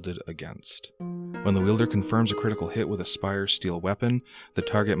are wielded against. When the wielder confirms a critical hit with a spire steel weapon, the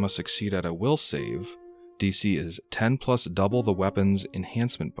target must succeed at a will save. DC is 10 plus double the weapon's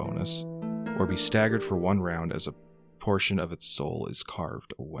enhancement bonus, or be staggered for 1 round as a portion of its soul is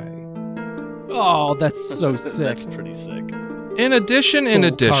carved away. Oh, that's so sick. That's pretty sick. In addition,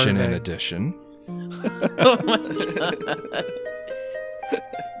 Oh my god.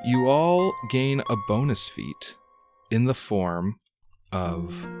 you all gain a bonus feat in the form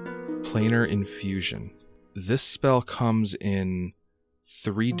of Planar Infusion. This spell comes in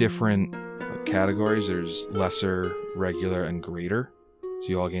 3 different categories. There's lesser, regular, and greater. So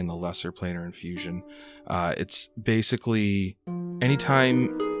you all gain the lesser Planar Infusion. It's basically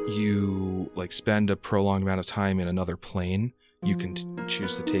anytime you spend a prolonged amount of time in another plane, you can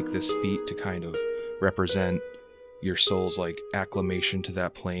choose to take this feat to kind of represent your soul's acclamation to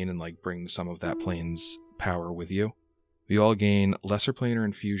that plane and bring some of that plane's power with you. You all gain lesser Planar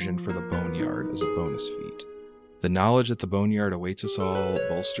Infusion for the Boneyard as a bonus feat. The knowledge that the Boneyard awaits us all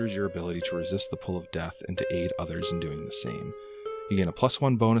bolsters your ability to resist the pull of death and to aid others in doing the same. You gain a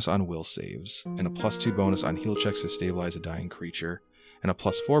 +1 bonus on will saves, and a +2 bonus on heal checks to stabilize a dying creature, and a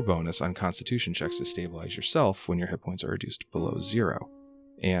 +4 bonus on constitution checks to stabilize yourself when your hit points are reduced below 0.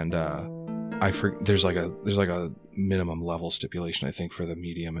 And there's a minimum level stipulation, I think, for the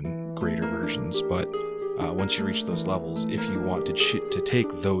medium and greater versions, but once you reach those levels, if you want to take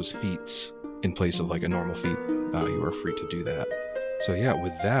those feats in place of a normal feat, you are free to do that. So yeah,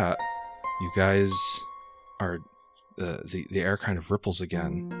 with that, you guys are the air kind of ripples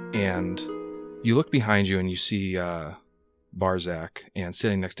again, and you look behind you and you see Barzak, and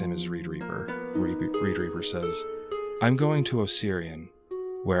sitting next to him is Reed Reaper. Reed Reaper says, "I'm going to Osirian,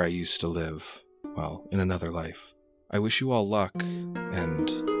 where I used to live, in another life. I wish you all luck,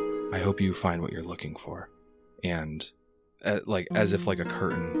 and I hope you find what you're looking for." And as if a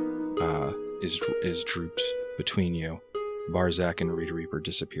curtain is drooped between you, Barzak and Reed Reaper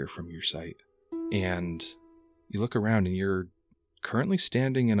disappear from your sight. And you look around and you're currently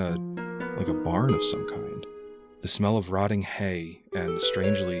standing in a barn of some kind. The smell of rotting hay and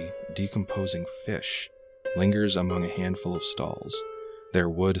strangely decomposing fish lingers among a handful of stalls, their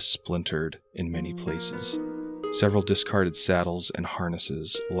wood splintered in many places. Several discarded saddles and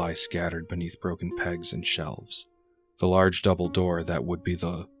harnesses lie scattered beneath broken pegs and shelves. The large double door that would be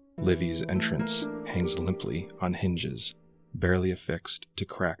the Livy's entrance hangs limply on hinges, barely affixed to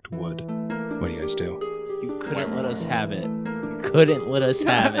cracked wood. What do you guys do? You couldn't let us have it. You couldn't let us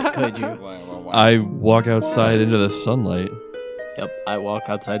have it, could you? I walk outside into the sunlight. Yep, I walk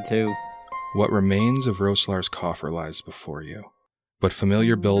outside too. What remains of Roslar's coffer lies before you, but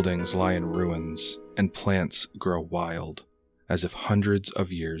familiar buildings lie in ruins, and plants grow wild, as if hundreds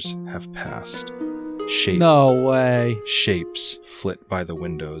of years have passed. No way. Shapes flit by the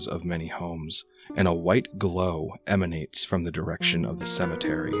windows of many homes, and a white glow emanates from the direction of the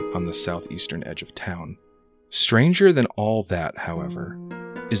cemetery on the southeastern edge of town. Stranger than all that, however,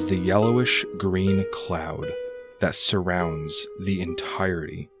 is the yellowish-green cloud that surrounds the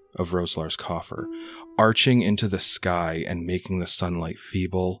entirety of Roslar's coffer, arching into the sky and making the sunlight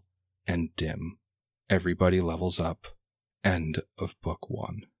feeble and dim. Everybody levels up. End of book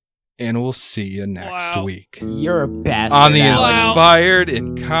 1. And we'll see you next week. You're a bastard. On the Alex. Inspired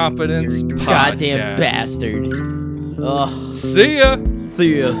Incompetence You're a Podcast. goddamn bastard. Ugh. See ya!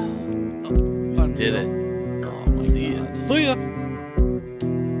 See ya. Did it. See ya.